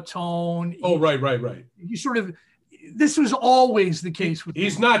monotone. Oh, right. This was always the case with him.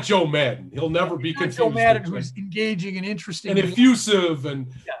 He's not Joe Madden. He'll never be confused. Joe Madden, who's engaging and interesting. And effusive and...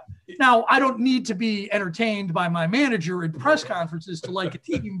 Yeah. Now, I don't need to be entertained by my manager at press conferences to like a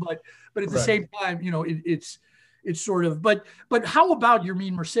team, but at the same time, it's sort of, but how about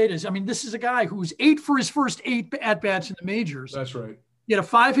Yermin Mercedes? I mean, this is a guy who's 8 for his first 8 at-bats in the majors. That's right. He had a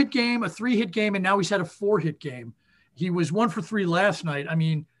 5-hit game, a 3-hit game, and now he's had a 4-hit game. He was 1 for 3 last night. I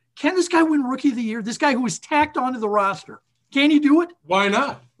mean, can this guy win Rookie of the Year? This guy who was tacked onto the roster. Can he do it? Why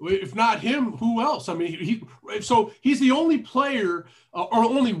not? If not him, who else? I mean, he's the only player or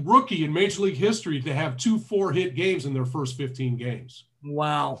only rookie in Major League history to have 2 4-hit games in their first 15 games.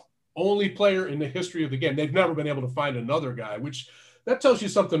 Wow. Only player in the history of the game. They've never been able to find another guy, which that tells you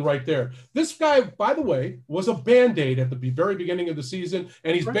something right there. This guy, by the way, was a Band-Aid at the very beginning of the season,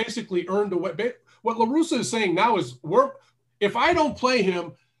 and he's basically earned away. What La Russa is saying now is, if I don't play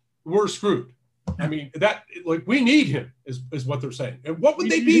him, we're screwed. I mean, we need him is what they're saying. And what would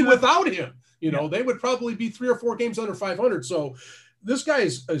they be without him? They would probably be 3 or 4 games under 500. So this guy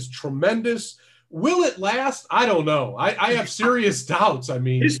is tremendous. Will it last? I don't know. I have serious doubts. I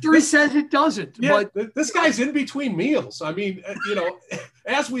mean, history says it doesn't. Yeah, but this guy's in between meals. I mean,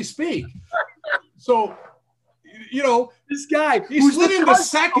 as we speak. So, this guy, he slid into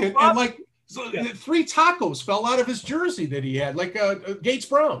second and 3 tacos fell out of his jersey that he had, like Gates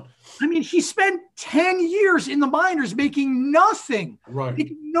Brown. I mean, he spent 10 years in the minors making nothing,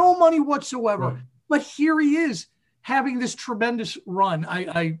 making no money whatsoever. Right. But here he is having this tremendous run.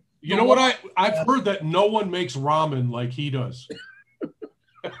 You know what? I've heard that no one makes ramen like he does.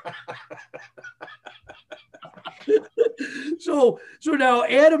 So now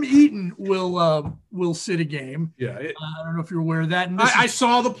Adam Eaton will will sit a game. Yeah. I don't know if you're aware of that. And I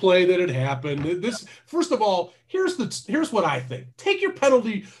saw the play that had happened. This, first of all, here's what I think. Take your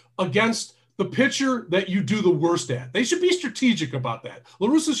penalty against the pitcher that you do the worst at. They should be strategic about that. La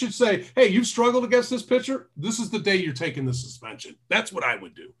Russa should say, hey, you've struggled against this pitcher. This is the day you're taking the suspension. That's what I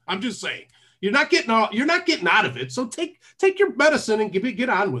would do. I'm just saying. You're not getting out of it. So take your medicine and get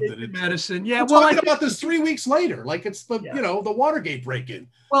on with it. Medicine. Yeah. We're talking about this 3 weeks later, like it's the Watergate break-in.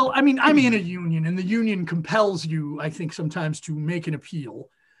 Well, I mean, I'm in a union, and the union compels you, I think, sometimes to make an appeal.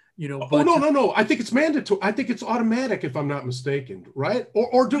 But, no. I think it's mandatory. I think it's automatic, if I'm not mistaken, right?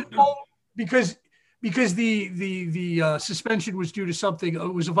 Because the suspension was due to something.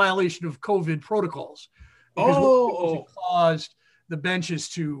 It was a violation of COVID protocols. It caused the benches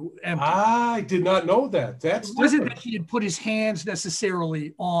to empty. I did not know that. It wasn't that he had put his hands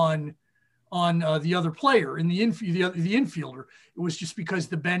necessarily on the other player in the infielder. It was just because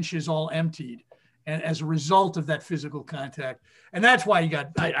the bench is all emptied, and as a result of that physical contact, and that's why he got.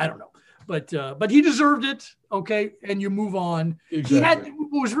 I don't know, but he deserved it. Okay, and you move on. Exactly.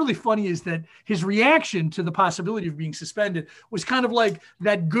 What was really funny is that his reaction to the possibility of being suspended was kind of like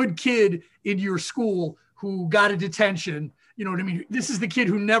that good kid in your school who got a detention. You know what I mean? This is the kid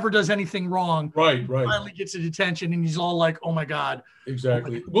who never does anything wrong. Right. Finally gets a detention, and he's all like, "Oh my God!"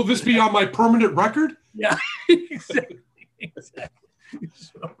 Exactly. Will this be on my permanent record? Yeah, exactly.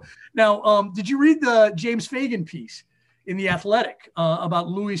 So, now, did you read the James Fagan piece in The Athletic about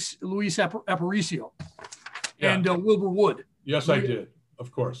Luis Aparicio and Wilbur Wood? Yes, I did.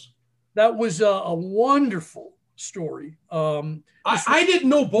 Of course. That was a wonderful story. I didn't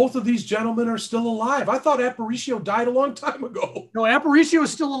know both of these gentlemen are still alive. I thought Aparicio died a long time ago. No, Aparicio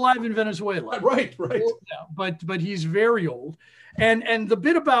is still alive in Venezuela. Right. Yeah, but he's very old. And the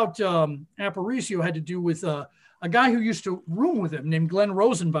bit about Aparicio had to do with a guy who used to room with him named Glenn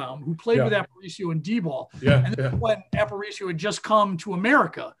Rosenbaum, who played with Aparicio in D-ball. And then when Aparicio had just come to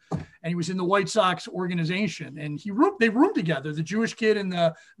America, and he was in the White Sox organization, and they roomed together, the Jewish kid and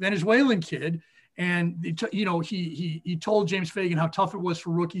the Venezuelan kid. And he told James Fagan how tough it was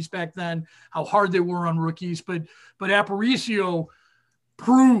for rookies back then, how hard they were on rookies. But Aparicio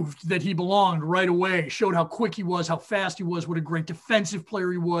proved that he belonged right away, showed how quick he was, how fast he was, what a great defensive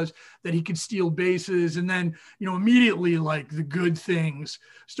player he was, that he could steal bases. And then, immediately, like, the good things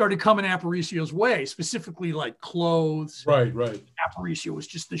started coming Aparicio's way, specifically like clothes. Right. Aparicio was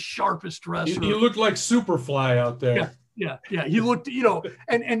just the sharpest dresser. He looked like Superfly out there. Yeah. He looked,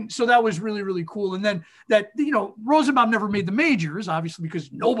 and so that was really, really cool. And then Rosenbaum never made the majors, obviously,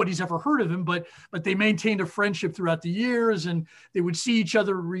 because nobody's ever heard of him, but they maintained a friendship throughout the years, and they would see each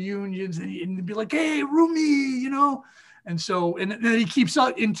other at reunions and be like, hey, Rumi, and so, and then he keeps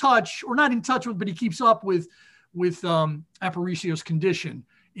up in touch, or not in touch with, but he keeps up with Aparicio's condition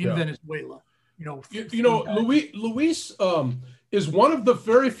in Venezuela. Luis is one of the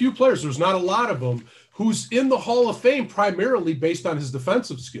very few players, there's not a lot of them, who's in the Hall of Fame primarily based on his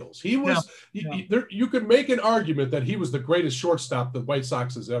defensive skills. He was, you could make an argument that he was the greatest shortstop the White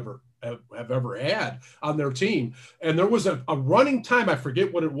Sox have ever had on their team. And there was a running time, I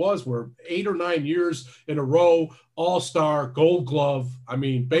forget what it was, where 8 or 9 years in a row, All-Star, Gold Glove. I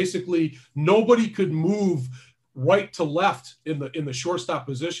mean, basically nobody could move right to left in the shortstop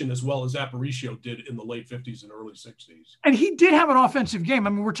position as well as Aparicio did in the late 50s and early 60s. And he did have an offensive game. I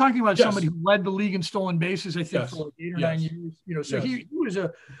mean, we're talking about somebody who led the league in stolen bases, I think, for like 8 or 9 years. So he was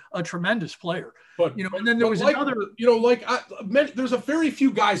a tremendous player. But and then there was another, there's a very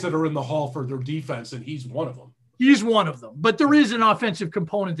few guys that are in the Hall for their defense, and he's one of them. He's one of them. But there is an offensive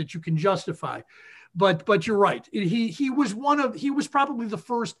component that you can justify. But you're right. He was probably the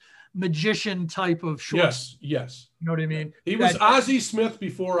first magician type of short. Yes. You know what I mean? He was Ozzie Smith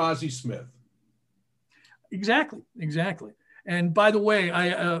before Ozzie Smith. Exactly. And by the way,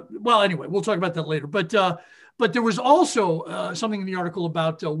 anyway, we'll talk about that later. But there was also something in the article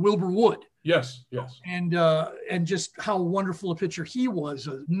about Wilbur Wood. Yes. And just how wonderful a pitcher he was,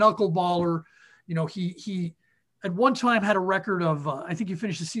 a knuckleballer. He at one time had a record of, I think he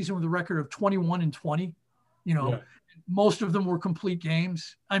finished the season with a record of 21-20. Most of them were complete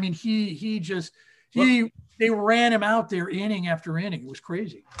games. I mean, they ran him out there inning after inning. It was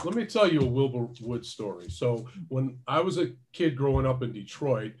crazy. Let me tell you a Wilbur Wood story. So when I was a kid growing up in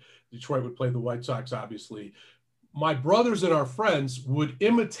Detroit would play the White Sox, obviously. My brothers and our friends would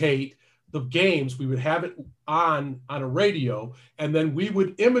imitate the games. We would have it on a radio, and then we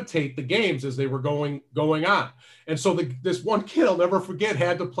would imitate the games as they were going on. And so this one kid, I'll never forget,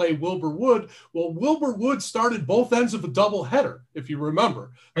 had to play Wilbur Wood. Well, Wilbur Wood started both ends of a doubleheader, if you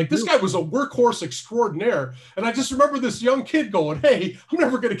remember. Like, this guy was a workhorse extraordinaire. And I just remember this young kid going, hey, I'm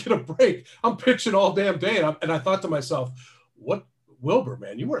never going to get a break. I'm pitching all damn day. And I thought to myself, what, Wilbur,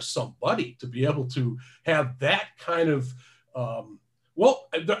 man, you are somebody to be able to have that kind of well,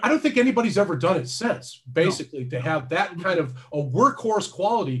 I don't think anybody's ever done it since, basically, to have that kind of a workhorse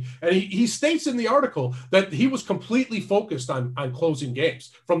quality. And he states in the article that he was completely focused on closing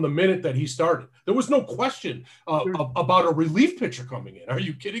games from the minute that he started. There was no question about a relief pitcher coming in. Are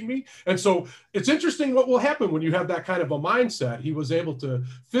you kidding me? And so it's interesting what will happen when you have that kind of a mindset. He was able to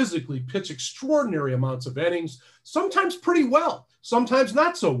physically pitch extraordinary amounts of innings, sometimes pretty well, sometimes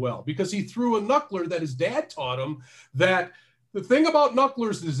not so well, because he threw a knuckler that his dad taught him. That the thing about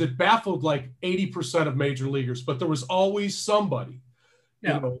knucklers is it baffled like 80% of major leaguers, but there was always somebody, you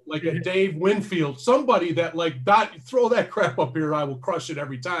know, like a Dave Winfield, somebody that like, throw that crap up here, I will crush it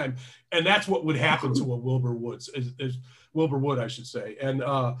every time. And that's what would happen to a Wilbur Woods, Wilbur Wood, I should say. And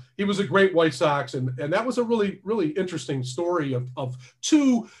he was a great White Sox. And that was a really, really interesting story of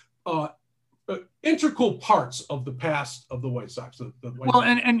two integral parts of the past of the White Sox.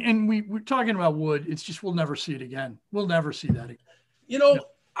 And we're talking about Wood. It's just, we'll never see it again. We'll never see that again. You know,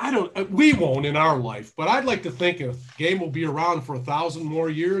 we won't in our life, but I'd like to think a game will be around for 1,000 more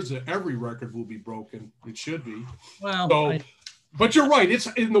years, that every record will be broken. It should be. Well, so, but you're right. It's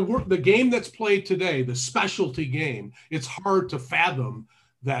in the game that's played today, the specialty game. It's hard to fathom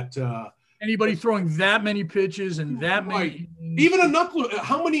that, anybody throwing that many pitches and that many. Even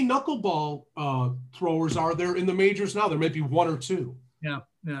how many knuckleball throwers are there in the majors now? There may be one or two. Yeah.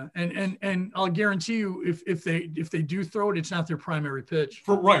 And I'll guarantee you, if they do throw it, it's not their primary pitch.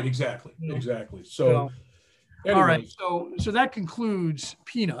 Right. Exactly. So anyway. All right. So that concludes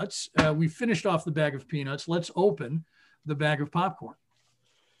peanuts. We finished off the bag of peanuts. Let's open the bag of popcorn.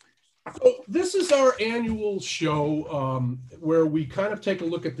 So this is our annual show where we kind of take a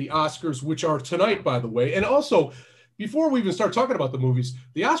look at the Oscars, which are tonight, by the way. And also, before we even start talking about the movies,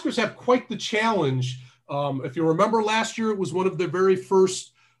 the Oscars have quite the challenge. If you remember last year, it was one of the very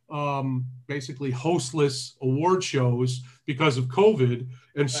first basically hostless award shows because of COVID.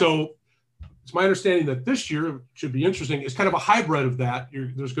 And so it's my understanding that this year, it should be interesting, it's kind of a hybrid of that.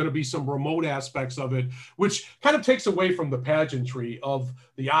 There's going to be some remote aspects of it, which kind of takes away from the pageantry of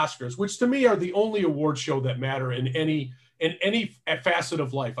the Oscars, which to me are the only award show that matter in any facet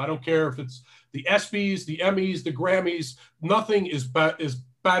of life. I don't care if it's the ESPYs, the Emmys, the Grammys, nothing is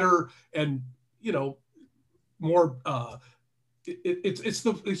better and, you know, more, it's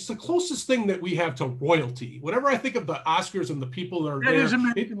the closest thing that we have to royalty. Whenever I think of the Oscars and the people that are there, is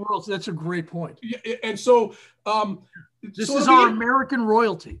American royalty. That's a great point. And so this is our American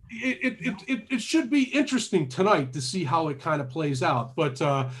royalty. It should be interesting tonight to see how it kind of plays out. But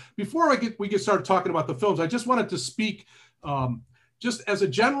before we get started talking about the films, I just wanted to speak just as a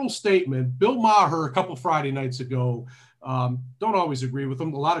general statement. Bill Maher, a couple Friday nights ago, don't always agree with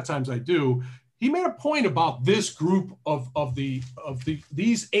him. A lot of times I do. He made a point about this group of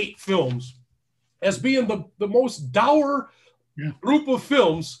these 8 films as being the most dour group of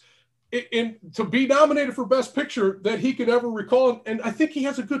films to be nominated for Best Picture that he could ever recall. And I think he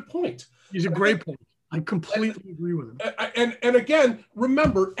has a good point. He's a great point. I completely agree with him. And again,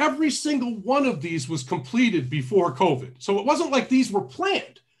 remember, every single one of these was completed before COVID. So it wasn't like these were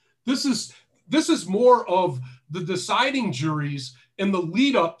planned. This is more of the deciding juries in the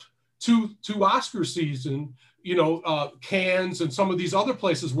lead up to Oscar season, you know, Cannes and some of these other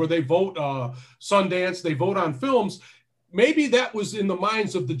places where they vote, Sundance, they vote on films. Maybe that was in the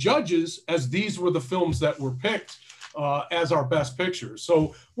minds of the judges as these were the films that were picked as our best pictures.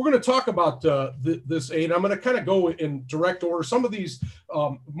 So we're going to talk about this 8. I'm going to kind of go in direct order. Some of these,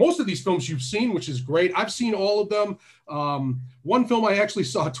 most of these films you've seen, which is great. I've seen all of them. One film I actually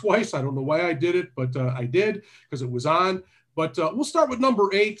saw twice. I don't know why I did it, but I did because it was on. But we'll start with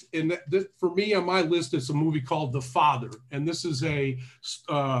number 8. And for me on my list, it's a movie called The Father. And this is a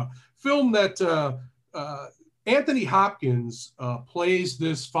film that Anthony Hopkins plays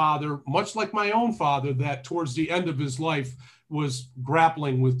this father, much like my own father, that towards the end of his life was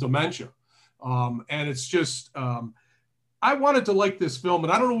grappling with dementia. And it's just, I wanted to like this film.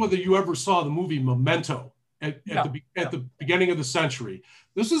 And I don't know whether you ever saw the movie Memento at the beginning of the century.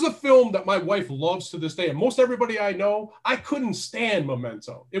 This is a film that my wife loves to this day. And most everybody I know, I couldn't stand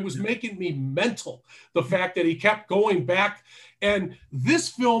Memento. It was making me mental, the fact that he kept going back. And this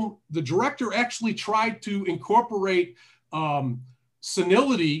film, the director actually tried to incorporate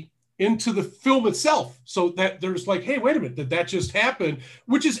senility into the film itself, so that there's like, hey, wait a minute, did that just happen?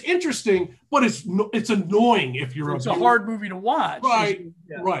 Which is interesting, but it's annoying if you're it's a hard movie to watch. Right,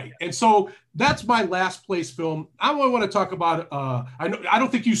 right. And so that's my last place film. I want to talk about. I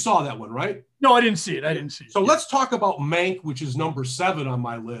don't think you saw that one, right? No, I didn't see it. So let's talk about Mank, which is number 7 on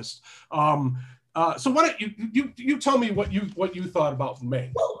my list. So why don't you tell me what you thought about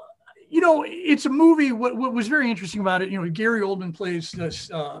Mank? Well, it's a movie. What was very interesting about it, Gary Oldman plays this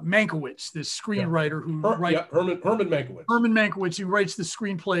Mankiewicz, this screenwriter who writes Herman Mankiewicz. Herman Mankiewicz, who writes the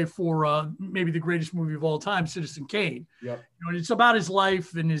screenplay for maybe the greatest movie of all time, Citizen Kane. Yep. It's about his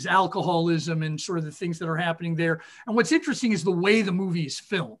life and his alcoholism and sort of the things that are happening there. And what's interesting is the way the movie is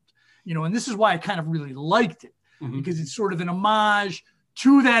filmed. And this is why I kind of really liked it, because it's sort of an homage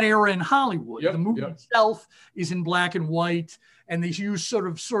to that era in Hollywood. The movie itself is in black and white, and they use sort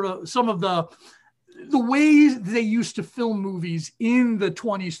of some of the ways they used to film movies in the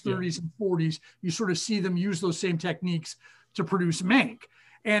 20s, 30s, and 40s. You sort of see them use those same techniques to produce Mank.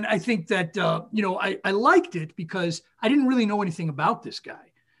 And I think that, I liked it because I didn't really know anything about this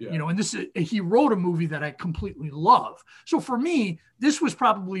guy. And he wrote a movie that I completely love. So for me, this was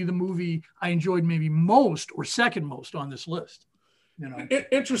probably the movie I enjoyed maybe most or second most on this list.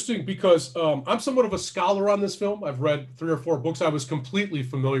 Interesting, because I'm somewhat of a scholar on this film. I've read 3 or 4 books. I was completely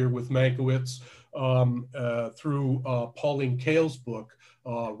familiar with Mankiewicz through Pauline Kael's book,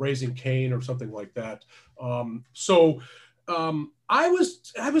 Raising Cain, or something like that. I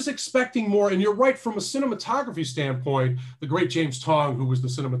was expecting more, and you're right, from a cinematography standpoint, the great James Tong, who was the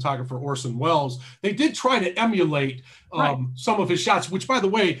cinematographer Orson Welles, they did try to emulate some of his shots, which, by the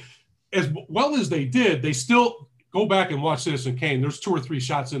way, as well as they did, they still go back and watch Citizen Kane. There's 2 or 3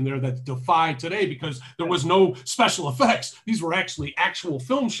 shots in there that defy today because there was no special effects. These were actually actual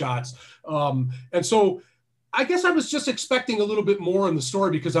film shots. And so I guess I was just expecting a little bit more in the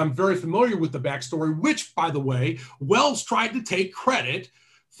story because I'm very familiar with the backstory, which, by the way, Welles tried to take credit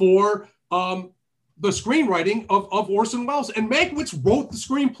for the screenwriting of Orson Welles. And Mankiewicz wrote the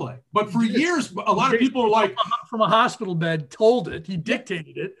screenplay. But for years, a lot of people are like... From a hospital bed, told it. He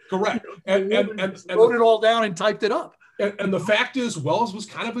dictated it. Correct. And wrote it all down and typed it up. And the fact is, Welles was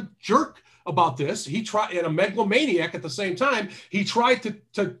kind of a jerk about this. He tried, and a megalomaniac at the same time. He tried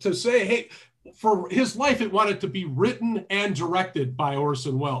to say, hey... For his life, it wanted to be written and directed by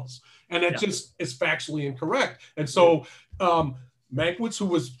Orson Welles, and it just is factually incorrect. And so Mankiewicz,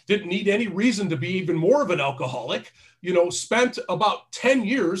 who didn't need any reason to be even more of an alcoholic, spent about 10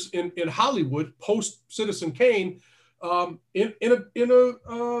 years in Hollywood post Citizen Kane in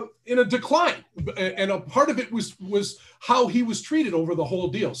a decline, and a part of it was how he was treated over the whole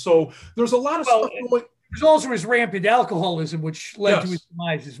deal. So there's a lot of stuff going. There's also his rampant alcoholism, which led to his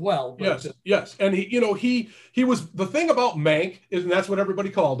demise as well. But, yes. And he was, the thing about Mank is, and that's what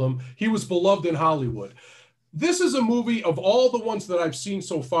everybody called him, he was beloved in Hollywood. This is a movie, of all the ones that I've seen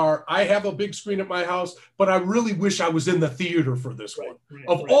so far, I have a big screen at my house, but I really wish I was in the theater for this one.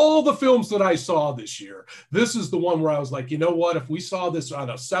 Of all the films that I saw this year, this is the one where I was like, you know what, if we saw this on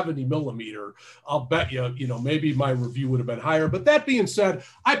a 70 millimeter, I'll bet you, maybe my review would have been higher. But that being said,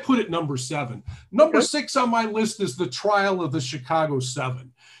 I put it number 7. Number 6 on my list is The Trial of the Chicago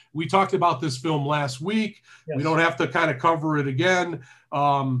 7. We talked about this film last week. Yes. We don't have to kind of cover it again.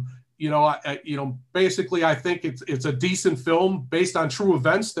 Basically, I think it's a decent film based on true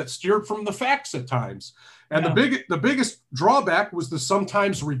events that steered from the facts at times. And the biggest drawback was the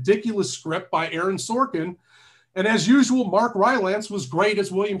sometimes ridiculous script by Aaron Sorkin. And as usual, Mark Rylance was great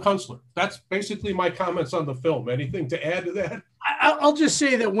as William Kunstler. That's basically my comments on the film. Anything to add to that? I'll just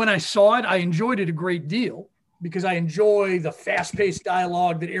say that when I saw it, I enjoyed it a great deal because I enjoy the fast-paced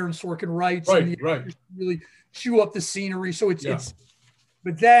dialogue that Aaron Sorkin writes. Right. Really chew up the scenery. So it's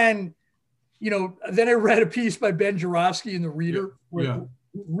but then, then I read a piece by Ben Jarofsky in The Reader where it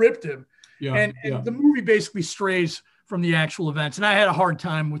ripped him. And the movie basically strays from the actual events. And I had a hard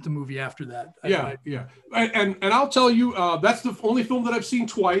time with the movie after that. And I'll tell you, that's the only film that I've seen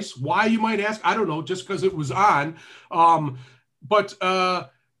twice. Why, you might ask? I don't know, just because it was on. I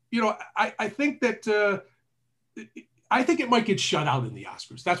think that... I think it might get shut out in the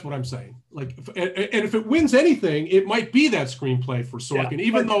Oscars. That's what I'm saying. And if it wins anything, it might be that screenplay for Sorkin,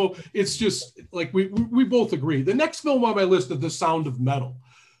 even though it's just like we both agree. The next film on my list is The Sound of Metal.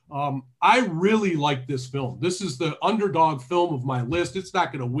 I really like this film. This is the underdog film of my list. It's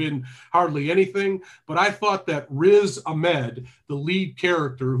not going to win hardly anything, but I thought that Riz Ahmed, the lead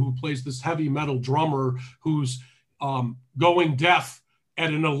character who plays this heavy metal drummer who's going deaf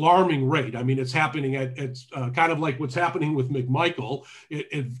at an alarming rate. I mean, it's happening it's kind of like what's happening with McMichael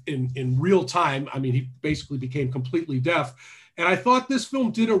in real time. I mean, he basically became completely deaf. And I thought this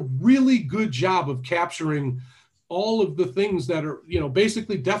film did a really good job of capturing all of the things that are,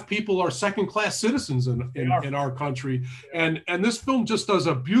 basically deaf people are second-class citizens in our country. And this film just does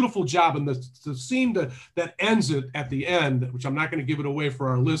a beautiful job. And the scene that ends it at the end, which I'm not going to give it away for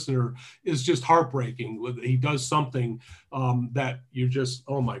our listener, is just heartbreaking. He does something that you just,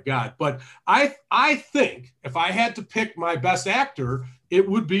 oh my God. But I think if I had to pick my best actor, it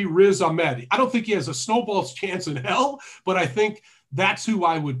would be Riz Ahmed. I don't think he has a snowball's chance in hell, but I think that's who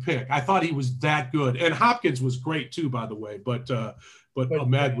I would pick. I thought he was that good. And Hopkins was great too, by the way, but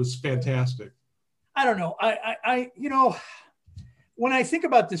Ahmed was fantastic. I don't know. I when I think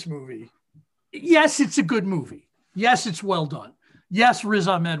about this movie, yes, it's a good movie. Yes, it's well done. Yes, Riz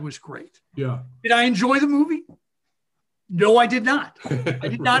Ahmed was great. Yeah. Did I enjoy the movie? No, I did not. I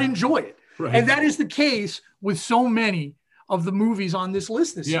did not enjoy it. Right. And that is the case with so many of the movies on this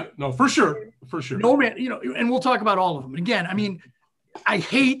list this year. Yeah, no, for sure. No, man, and we'll talk about all of them. Again, I mean, I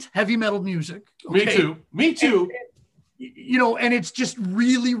hate heavy metal music. Okay? Me too. And it's just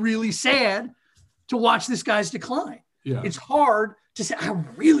really, really sad to watch this guy's decline. Yeah. It's hard to say, I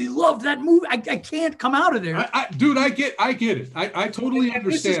really love that movie. I can't come out of there. Dude, I get it. I totally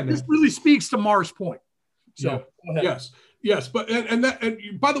understand this really speaks to Mars' point. So, yeah. Yes, but and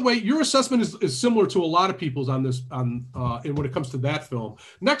by the way, your assessment is similar to a lot of people's on this and when it comes to that film.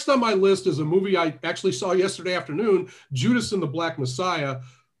 Next on my list is a movie I actually saw yesterday afternoon, Judas and the Black Messiah,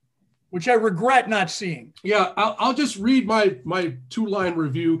 which I regret not seeing. Yeah, I'll just read my 2-line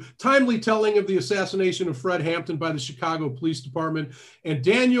review. Timely telling of the assassination of Fred Hampton by the Chicago Police Department, and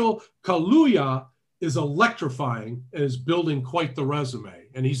Daniel Kaluuya is electrifying and is building quite the resume.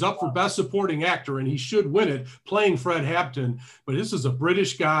 And he's up for Best Supporting Actor, and he should win it, playing Fred Hampton. But this is a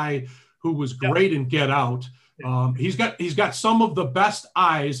British guy who was great in Get Out. He's got some of the best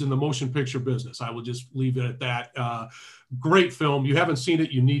eyes in the motion picture business. I will just leave it at that. Great film. You haven't seen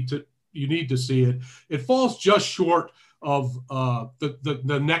it, you need to see it. It falls just short of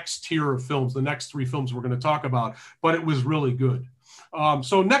the next tier of films, the next 3 films we're going to talk about, but it was really good.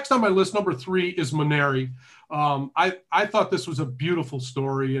 So next on my list, number 3 is Minari. I thought this was a beautiful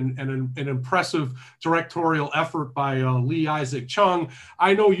story and an impressive directorial effort by Lee Isaac Chung.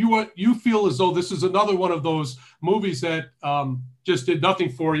 I know you feel as though this is another one of those movies that just did nothing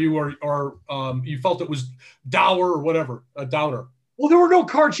for you, or you felt it was dour or whatever, a downer. Well, there were no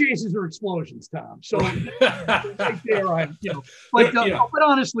car chases or explosions, Tom. So right there, but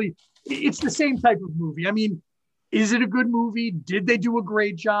honestly, it's the same type of movie. I mean, is it a good movie? Did they do a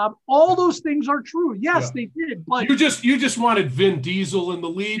great job? All those things are true. Yes, they did. But you just wanted Vin Diesel in the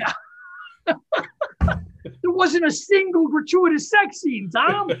lead. Yeah. There wasn't a single gratuitous sex scene,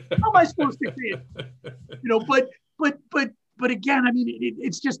 Tom. How am I supposed to feel? But again, I mean,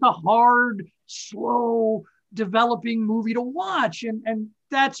 it's just a hard, slow, developing movie to watch, and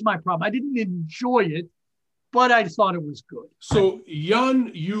that's my problem. I didn't enjoy it, but I thought it was good. So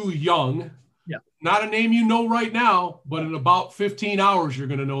Yun Yu Young. Yeah. Not a name you know right now, but in about 15 hours, you're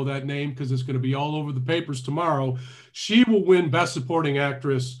going to know that name because it's going to be all over the papers tomorrow. She will win Best Supporting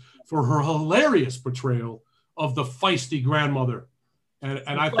Actress for her hilarious portrayal of the feisty grandmother. And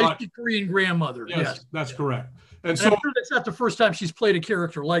I thought feisty Korean grandmother. Yes, that's correct. And so I'm sure that's not the first time she's played a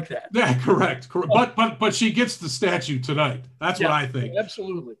character like that. Yeah, correct. But she gets the statue tonight. That's what I think.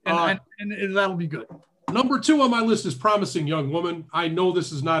 Absolutely. And that'll be good. Number 2 on my list is Promising Young Woman. I know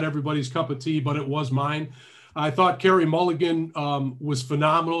this is not everybody's cup of tea, but it was mine. I thought Carey Mulligan was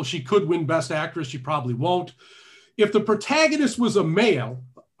phenomenal. She could win Best Actress. She probably won't. If the protagonist was a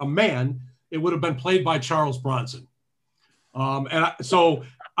man, it would have been played by Charles Bronson. So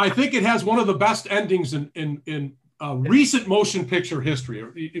I think it has one of the best endings in recent motion picture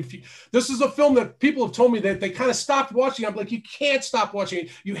history. This is a film that people have told me that they kind of stopped watching. I'm like, you can't stop watching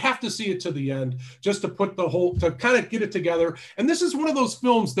it. You have to see it to the end just to put to kind of get it together. And this is one of those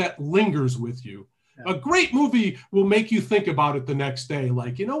films that lingers with you. Yeah. A great movie will make you think about it the next day.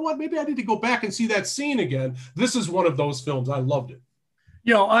 Like, you know what? Maybe I need to go back and see that scene again. This is one of those films. I loved it.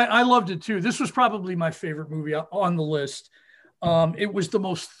 I loved it too. This was probably my favorite movie on the list. It was the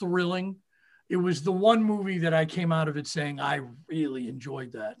most thrilling. It was the one movie that I came out of it saying, I really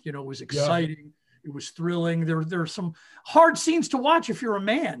enjoyed that. It was exciting. Yeah. It was thrilling. There are some hard scenes to watch if you're a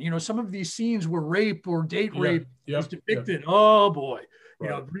man. Some of these scenes were rape or date rape was depicted. Yeah. Oh boy.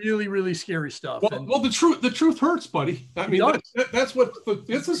 Right. Really, really scary stuff. Well, the truth hurts, buddy. I mean, that's what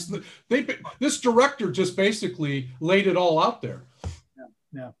this director just basically laid it all out there.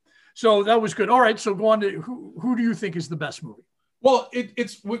 Yeah. So that was good. All right. So go on to who do you think is the best movie? Well,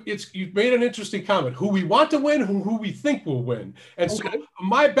 it's you've made an interesting comment. Who we want to win, who we think will win. And so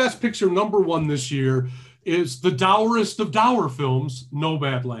my best picture number 1 this year is the dourest of dour films,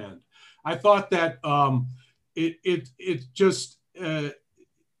 Nomadland. I thought that it just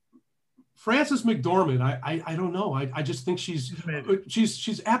Frances McDormand. I don't know. I just think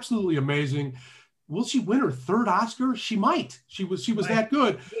she's absolutely amazing. Will she win her third Oscar? She might. She was that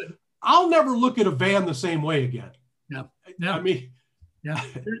good. I'll never look at a van the same way again. No. I mean, yeah.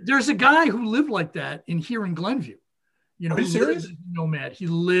 There's a guy who lived like that here in Glenview. You know, are you serious? Nomad. He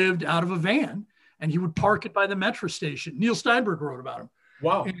lived out of a van, and he would park it by the metro station. Neil Steinberg wrote about him.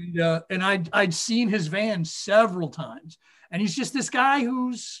 Wow. And I'd seen his van several times, and he's just this guy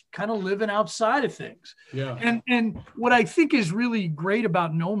who's kind of living outside of things. Yeah. And what I think is really great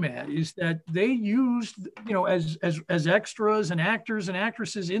about Nomad is that they used, you know, as extras and actors and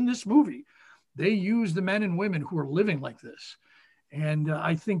actresses in this movie, they use the men and women who are living like this. And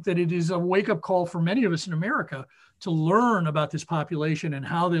I think that it is a wake-up call for many of us in America to learn about this population and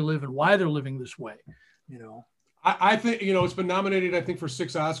how they live and why they're living this way, you know. I think, you know, it's been nominated, I think, for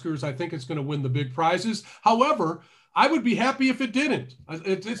 6 Oscars. I think it's going to win the big prizes. However, I would be happy if it didn't.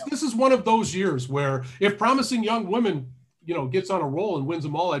 This is one of those years where if Promising Young Women, you know, gets on a roll and wins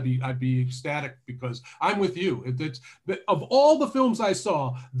them all, I'd be ecstatic, because I'm with you. Of all the films I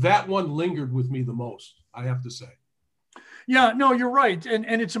saw, that one lingered with me the most, I have to say. Yeah, no, you're right.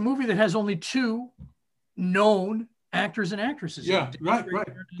 And it's a movie that has only 2 known actors and actresses. Yeah, right.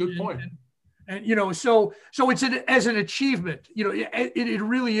 Good point. And you know, so it's as an achievement, you know, it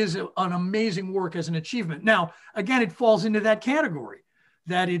really is an amazing work as an achievement. Now, again, it falls into that category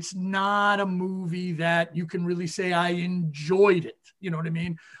that it's not a movie that you can really say I enjoyed it. You know what I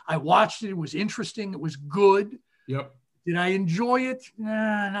mean? I watched it. It was interesting. It was good. Yep. Did I enjoy it?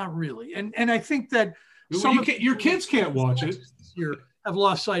 Nah, not really. And I think that your kids can't watch it this year have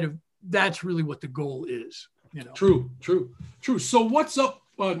lost sight of that's really what the goal is. You know. True. So what's up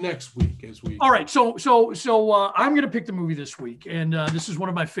next week as we? All right. So I'm going to pick the movie this week, and this is one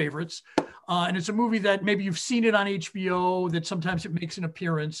of my favorites. And it's a movie that maybe you've seen it on HBO, that sometimes it makes an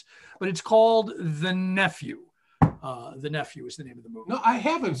appearance, but it's called The Nephew. The Nephew is the name of the movie. No, I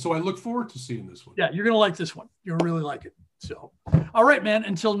haven't. So I look forward to seeing this one. Yeah, you're going to like this one. You're going to really like it. So, all right, man.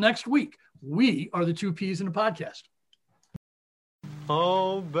 Until next week, we are the 2 Ps in a podcast.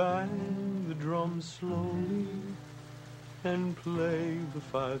 Oh, bang the drum slowly and play the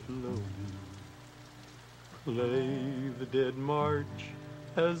fife lowly. Play the Dead March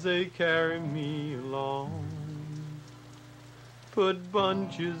as they carry me along. Put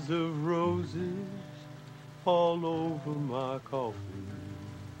bunches of roses all over my coffin.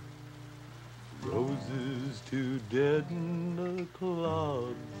 Roses to deaden the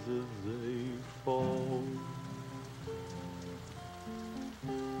clouds as they fall.